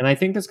 And I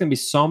think there's going to be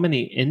so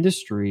many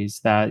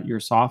industries that your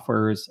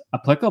software is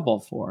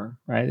applicable for,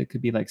 right? It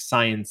could be like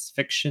science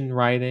fiction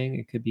writing,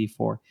 it could be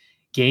for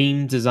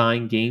game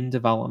design, game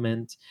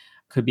development.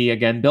 Could be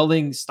again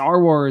building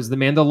Star Wars, The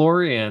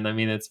Mandalorian. I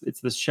mean, it's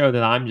this show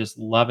that I'm just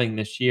loving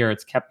this year.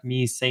 It's kept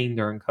me sane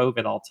during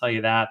COVID, I'll tell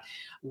you that.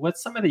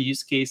 What's some of the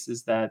use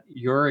cases that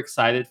you're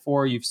excited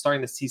for? You've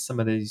starting to see some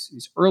of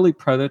these early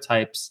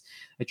prototypes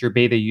that your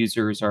beta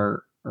users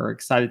are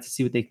excited to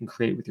see what they can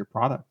create with your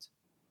product.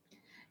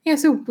 Yeah,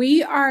 so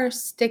we are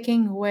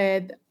sticking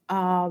with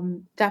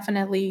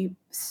definitely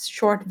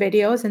short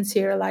videos and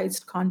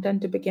serialized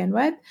content to begin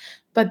with,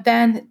 but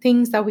then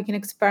things that we can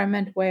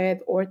experiment with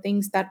or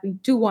things that we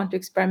do want to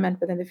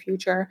experiment with in the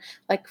future,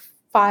 like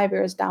 5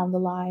 years down the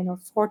line or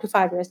 4 to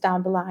 5 years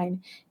down the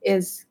line,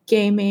 is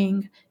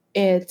gaming.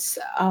 It's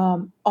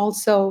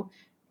also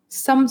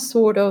some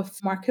sort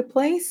of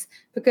marketplace,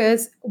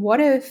 because what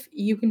if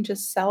you can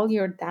just sell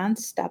your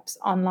dance steps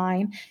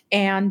online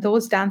and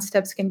those dance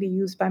steps can be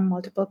used by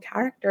multiple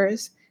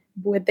characters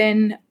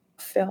within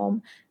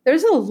film?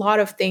 There's a lot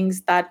of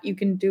things that you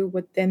can do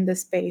within the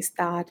space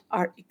that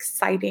are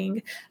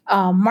exciting.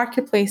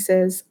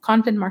 Marketplaces,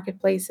 content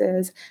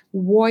marketplaces,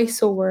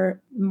 voiceover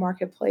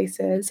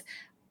marketplaces,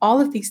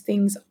 all of these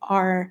things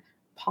are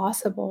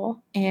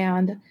possible.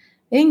 And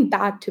I think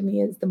that to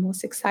me is the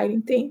most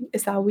exciting thing,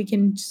 is that we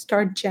can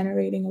start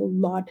generating a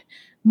lot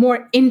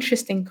more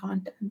interesting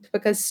content,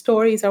 because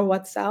stories are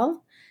what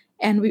sell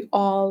and we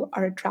all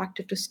are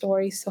attracted to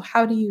stories. So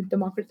how do you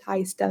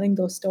democratize telling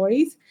those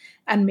stories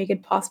and make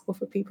it possible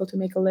for people to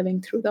make a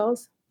living through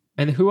those?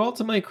 And who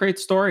ultimately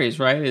creates stories,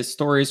 right? Is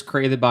stories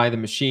created by the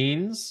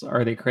machines?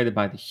 Are they created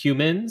by the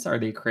humans? Are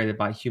they created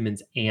by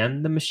humans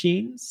and the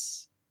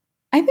machines?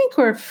 I think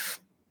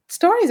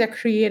stories are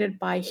created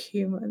by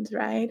humans,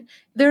 right?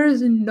 There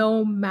is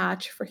no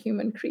match for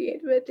human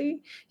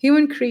creativity.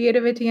 Human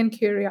creativity and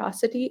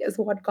curiosity is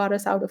what got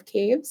us out of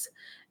caves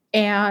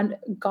and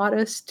got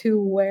us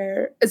to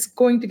where it's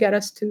going to get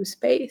us to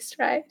space,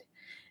 right?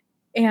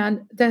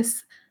 And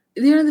this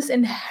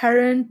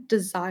inherent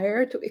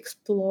desire to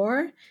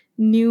explore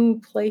new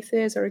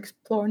places or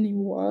explore new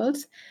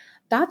worlds,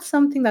 that's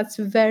something that's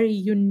very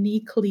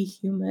uniquely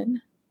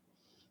human.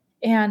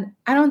 And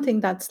I don't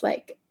think that's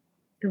like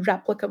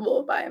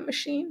replicable by a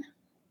machine.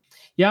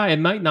 Yeah, it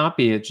might not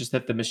be. It's just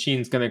that the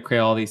machine's going to create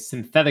all these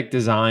synthetic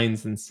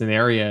designs and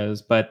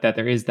scenarios, but that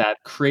there is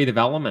that creative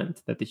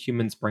element that the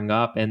humans bring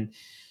up. And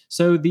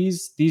so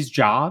these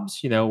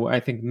jobs, I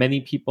think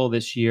many people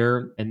this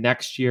year and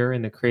next year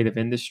in the creative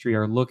industry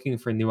are looking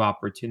for new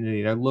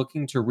opportunity. They're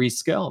looking to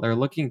reskill. They're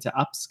looking to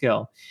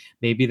upskill.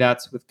 Maybe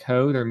that's with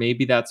code, or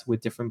maybe that's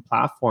with different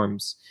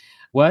platforms.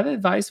 What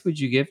advice would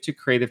you give to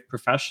creative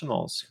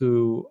professionals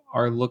who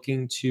are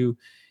looking to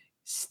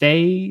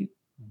stay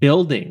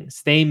building,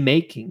 stay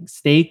making,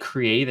 stay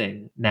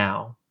creating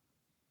now?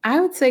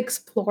 I would say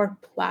explore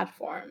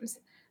platforms.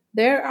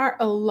 There are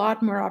a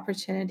lot more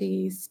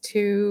opportunities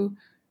to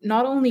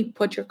not only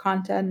put your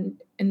content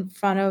in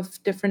front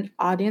of different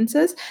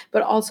audiences,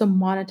 but also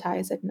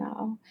monetize it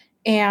now.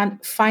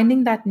 And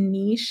finding that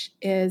niche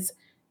is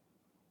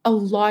a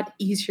lot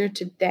easier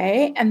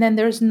today. And then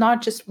there's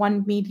not just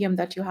one medium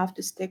that you have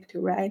to stick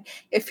to, right?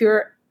 If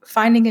you're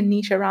finding a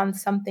niche around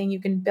something, you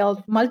can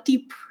build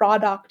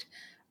multi-product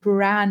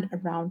brand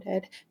around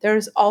it.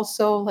 There's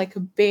also like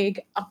a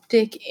big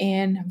uptick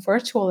in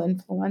virtual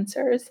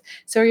influencers.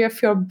 So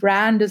if your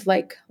brand is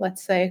like,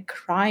 let's say,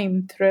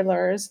 crime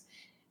thrillers,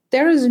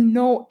 there is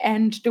no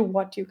end to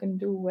what you can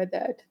do with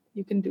it.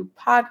 You can do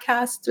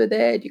podcasts with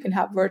it, you can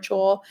have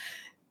virtual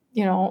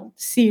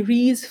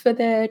series with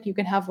it. You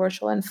can have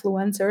virtual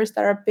influencers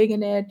that are big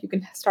in it. You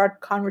can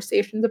start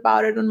conversations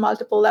about it on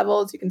multiple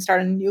levels. You can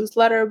start a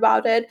newsletter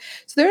about it.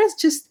 So there is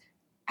just,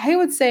 I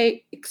would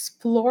say,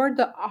 explore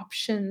the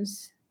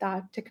options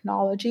that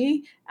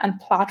technology and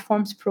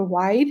platforms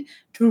provide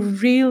to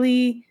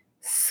really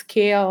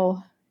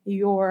scale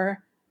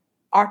your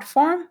art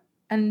form,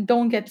 and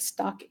don't get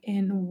stuck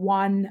in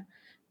one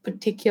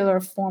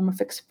particular form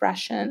of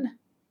expression.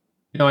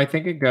 I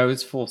think it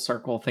goes full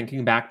circle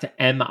thinking back to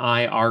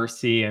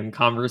MIRC and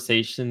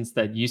conversations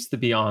that used to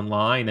be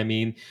online. I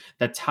mean,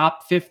 the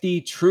top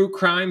 50 true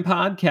crime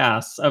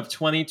podcasts of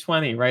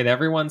 2020, right?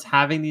 Everyone's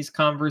having these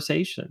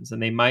conversations,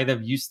 and they might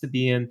have used to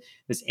be in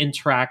this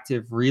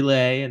interactive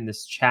relay and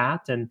this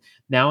chat, and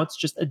now it's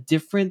just a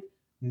different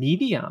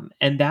medium.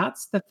 And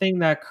that's the thing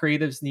that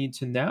creatives need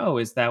to know,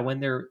 is that when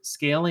they're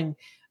scaling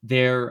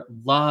their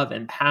love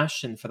and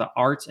passion for the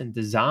arts and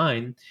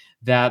design,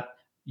 that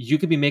you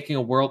could be making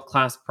a world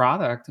class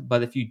product,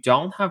 but if you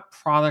don't have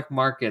product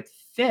market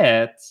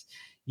fit,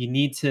 you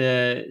need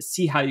to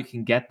see how you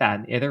can get that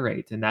and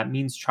iterate. And that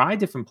means try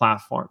different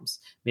platforms.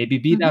 Maybe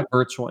be Mhm. that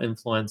virtual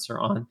influencer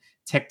on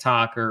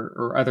TikTok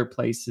or other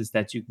places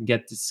that you can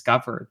get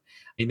discovered.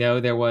 I know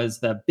there was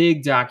the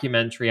big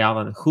documentary out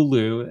on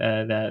Hulu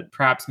that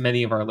perhaps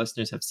many of our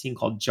listeners have seen,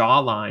 called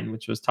Jawline,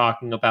 which was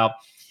talking about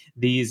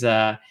these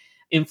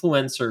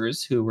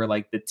influencers who were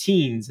like the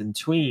teens and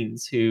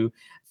tweens who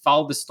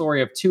followed the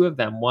story of two of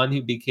them, one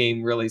who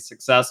became really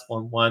successful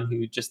and one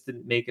who just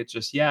didn't make it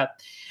just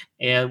yet.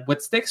 And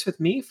what sticks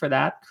with me for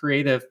that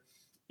creative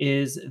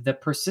is the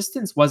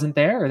persistence wasn't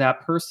there.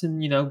 That person,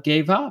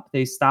 gave up.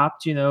 They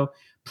stopped,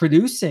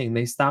 producing.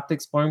 They stopped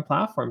exploring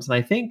platforms. And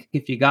I think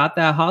if you got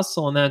that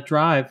hustle and that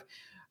drive,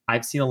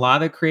 I've seen a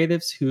lot of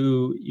creatives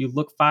who you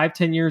look 5,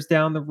 10 years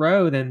down the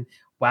road and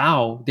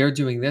wow, they're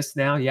doing this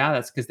now. Yeah,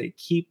 that's because they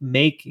keep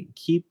making,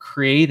 keep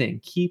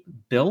creating, keep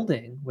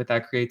building with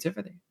that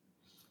creativity.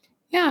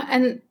 Yeah,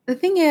 and the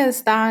thing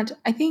is that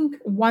I think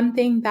one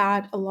thing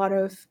that a lot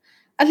of,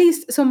 at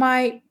least,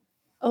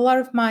 a lot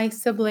of my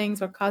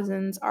siblings or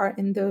cousins are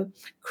in the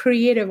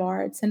creative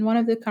arts, and one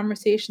of the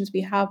conversations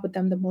we have with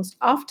them the most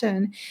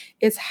often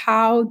is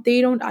how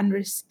they don't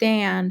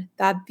understand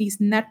that these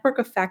network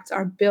effects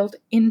are built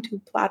into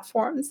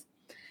platforms.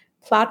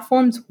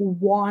 Platforms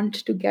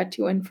want to get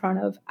you in front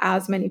of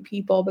as many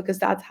people because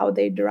that's how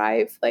they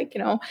derive, like,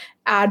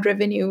 ad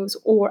revenues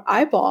or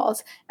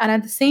eyeballs. And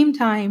at the same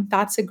time,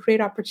 that's a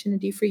great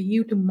opportunity for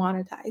you to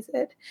monetize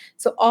it.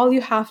 So all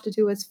you have to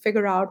do is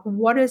figure out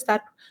what is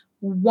that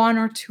one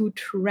or two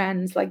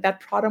trends, like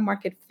that product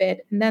market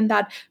fit, and then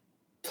that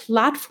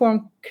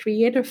platform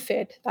creative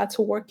fit that's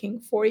working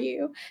for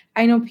you.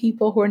 I know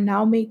people who are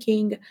now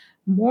making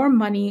more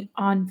money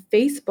on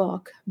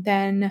Facebook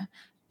than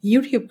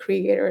YouTube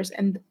creators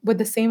and with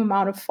the same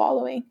amount of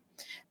following.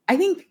 I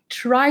think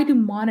try to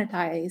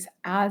monetize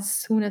as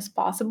soon as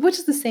possible, which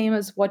is the same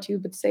as what you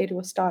would say to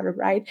a startup,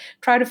 right?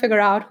 Try to figure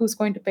out who's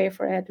going to pay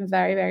for it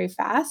very, very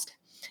fast.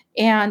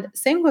 And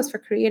same goes for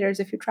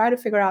creators. If you try to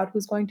figure out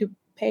who's going to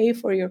pay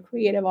for your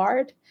creative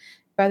art,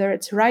 whether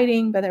it's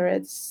writing, whether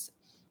it's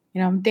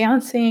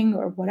dancing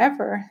or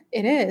whatever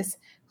it is,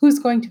 who's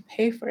going to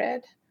pay for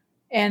it?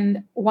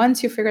 And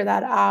once you figure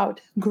that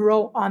out,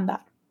 grow on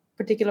that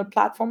particular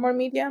platform or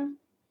medium.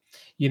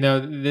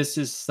 This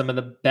is some of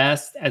the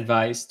best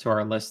advice to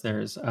our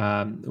listeners.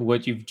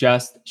 What you've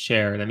just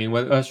shared. I mean,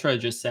 what Usra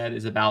just said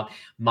is about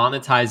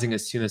monetizing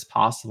as soon as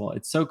possible.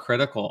 It's so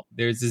critical.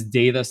 There's this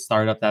data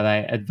startup that I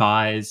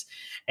advise,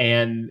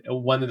 and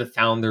one of the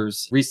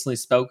founders recently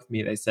spoke with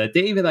me. They said,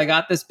 David, I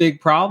got this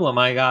big problem.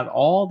 I got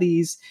all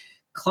these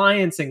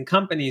clients and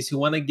companies who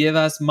want to give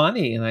us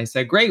money. And I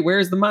said, great,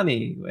 where's the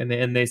money?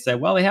 And they said,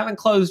 well, they haven't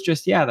closed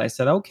just yet. I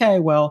said, okay,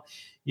 well,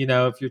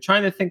 if you're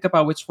trying to think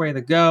about which way to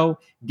go,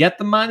 get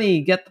the money,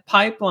 get the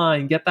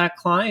pipeline, get that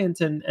client,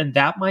 and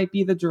that might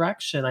be the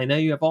direction. I know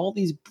you have all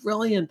these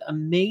brilliant,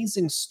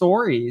 amazing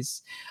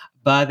stories,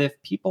 but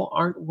if people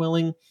aren't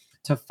willing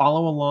to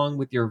follow along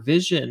with your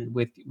vision,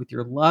 with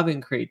your love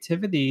and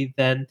creativity,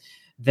 then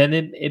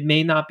it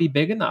may not be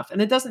big enough.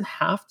 And it doesn't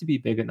have to be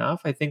big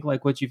enough. I think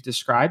like what you've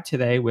described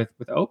today with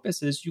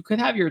Opus is you could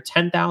have your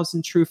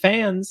 10,000 true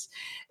fans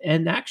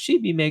and actually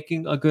be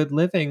making a good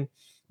living,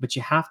 but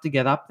you have to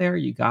get up there.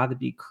 You got to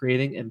be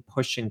creating and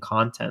pushing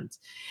content.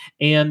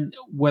 And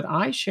what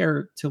I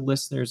share to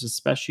listeners,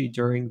 especially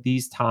during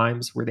these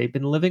times where they've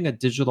been living a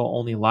digital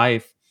only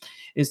life,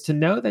 is to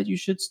know that you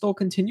should still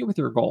continue with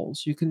your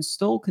goals. You can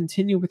still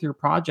continue with your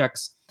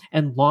projects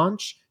and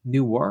launch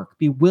new work.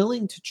 Be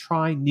willing to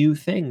try new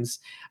things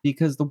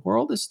because the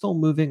world is still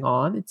moving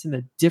on. It's in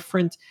a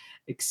different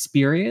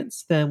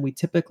experience than we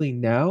typically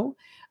know.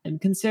 And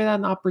consider that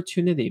an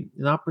opportunity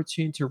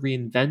to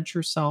reinvent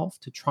yourself,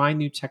 to try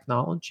new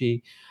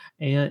technology,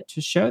 and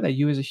to show that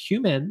you as a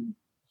human,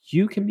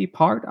 you can be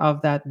part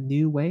of that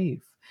new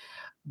wave.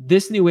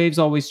 This new wave's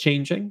always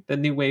changing. The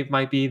new wave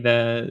might be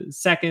the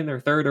second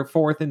or third or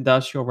fourth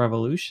industrial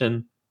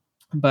revolution,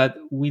 but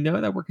we know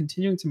that we're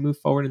continuing to move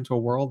forward into a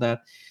world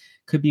that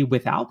could be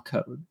without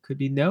code, could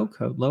be no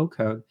code, low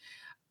code.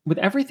 With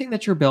everything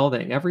that you're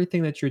building,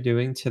 everything that you're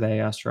doing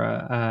today,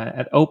 Astra,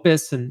 at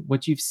Opus and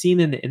what you've seen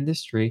in the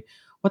industry,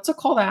 what's a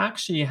call to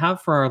action you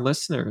have for our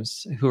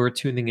listeners who are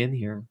tuning in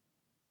here?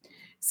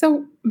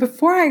 So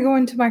before I go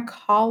into my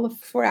call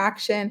for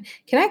action,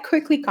 can I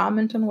quickly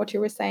comment on what you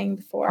were saying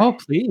before? Oh,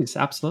 please,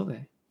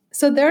 absolutely.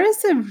 So there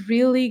is a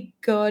really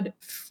good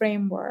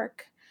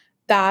framework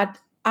that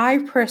I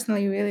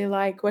personally really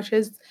like, which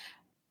is,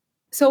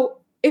 so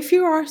if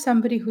you are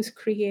somebody who's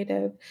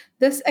creative,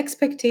 this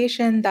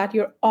expectation that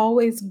you're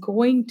always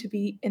going to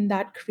be in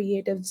that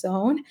creative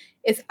zone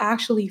is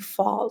actually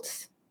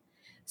false.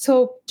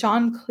 So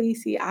John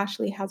Cleese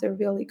actually has a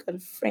really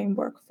good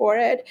framework for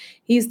it.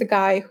 He's the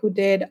guy who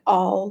did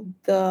all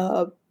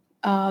the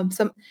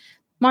some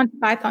Monty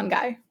Python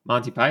guy.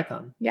 Monty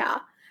Python. Yeah.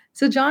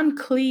 So John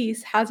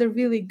Cleese has a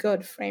really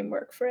good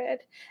framework for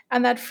it.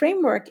 And that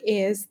framework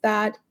is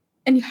that,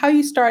 and how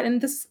you start, and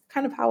this is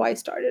kind of how I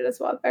started as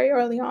well, very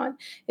early on,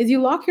 is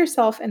you lock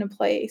yourself in a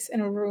place,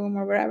 in a room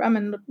or whatever. I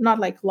mean, not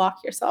like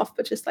lock yourself,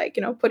 but just like,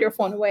 put your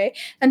phone away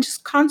and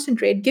just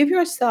concentrate. Give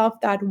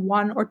yourself that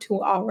 1 or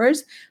 2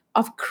 hours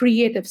of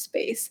creative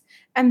space.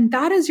 And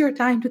that is your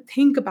time to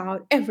think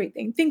about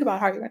everything. Think about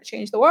how you're going to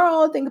change the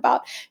world. Think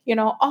about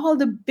all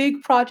the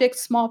big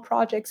projects, small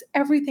projects,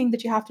 everything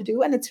that you have to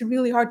do. And it's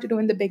really hard to do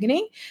in the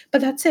beginning,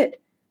 but that's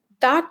it.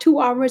 That 2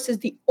 hours is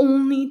the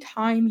only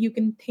time you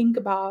can think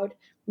about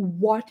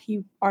what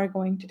you are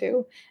going to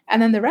do.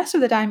 And then the rest of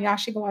the time, you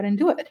actually go out and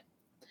do it.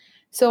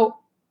 So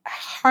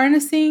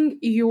harnessing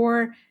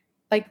your,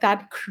 like,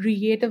 that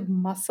creative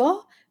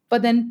muscle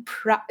but then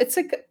it's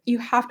like you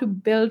have to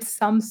build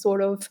some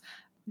sort of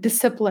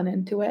discipline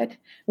into it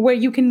where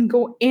you can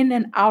go in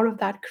and out of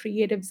that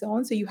creative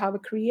zone. So you have a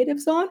creative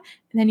zone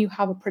and then you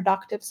have a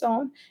productive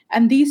zone.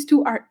 And these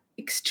two are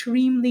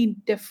extremely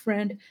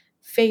different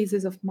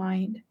phases of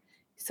mind.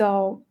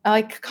 So,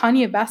 like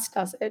Kanye West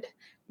does it,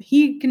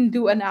 he can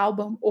do an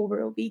album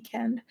over a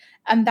weekend.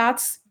 And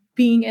that's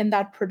being in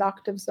that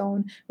productive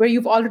zone where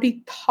you've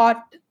already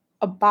thought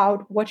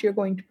about what you're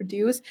going to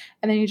produce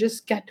and then you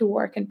just get to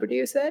work and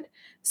produce it.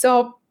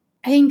 So,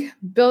 I think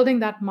building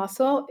that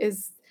muscle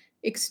is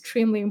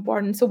extremely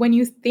important. So when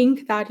you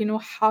think that,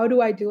 how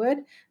do I do it?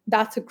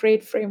 That's a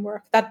great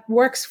framework that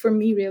works for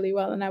me really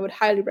well. And I would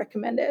highly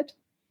recommend it.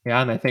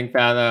 Yeah, and I think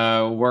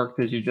that work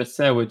that you just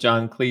said with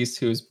John Cleese,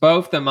 who's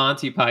both the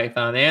Monty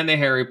Python and the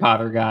Harry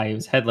Potter guy, he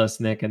was Headless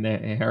Nick in the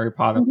Harry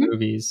Potter Mhm.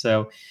 movies.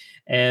 So,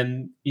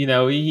 and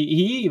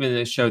he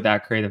even showed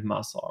that creative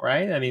muscle,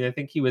 right? I mean, I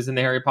think he was in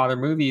the Harry Potter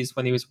movies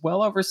when he was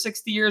well over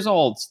 60 years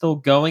old, still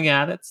going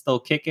at it, still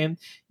kicking,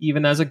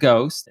 even as a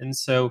ghost. And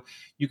so,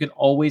 you can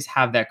always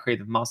have that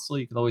creative muscle.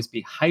 You can always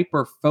be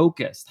hyper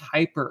focused,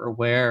 hyper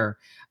aware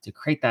to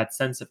create that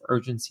sense of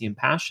urgency and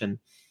passion.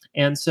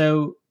 And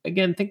so,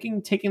 again,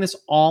 taking this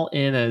all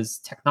in as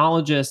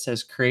technologists,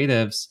 as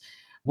creatives,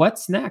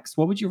 what's next?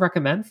 What would you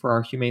recommend for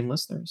our humane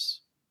listeners?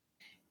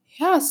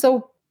 Yeah,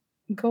 so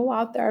go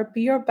out there,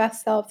 be your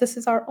best self. This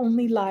is our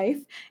only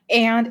life.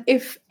 And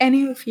if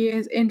any of you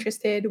is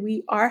interested,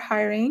 we are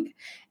hiring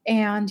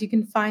and you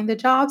can find the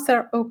jobs that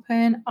are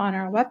open on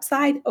our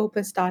website,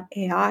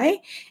 opus.ai.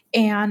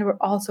 And we're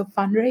also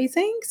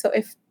fundraising. So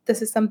if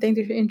this is something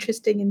that you're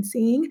interested in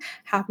seeing,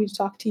 happy to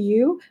talk to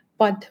you.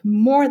 But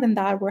more than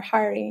that, we're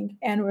hiring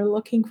and we're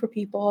looking for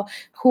people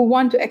who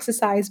want to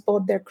exercise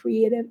both their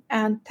creative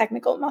and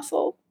technical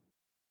muscle.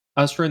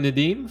 Asra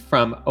Nadeem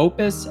from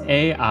Opus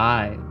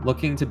AI,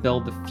 looking to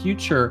build the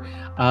future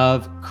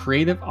of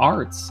creative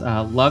arts.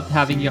 Loved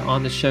having you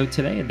on the show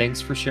today, and thanks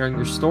for sharing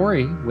your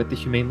story with the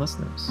humane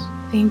listeners.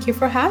 Thank you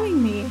for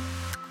having me.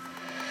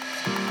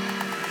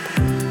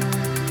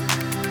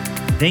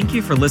 Thank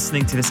you for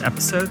listening to this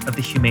episode of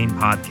the Humane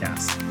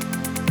Podcast.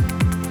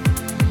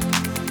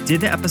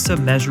 Did the episode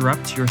measure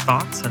up to your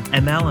thoughts on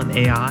ML and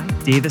AI,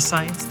 data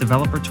science,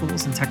 developer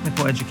tools, and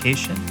technical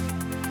education?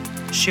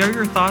 Share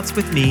your thoughts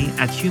with me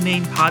at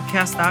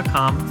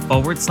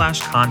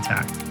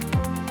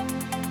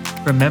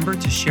humanepodcast.com/contact. Remember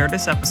to share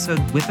this episode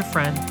with a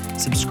friend,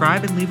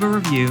 subscribe and leave a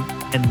review,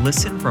 and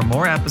listen for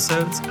more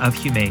episodes of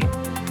Humane.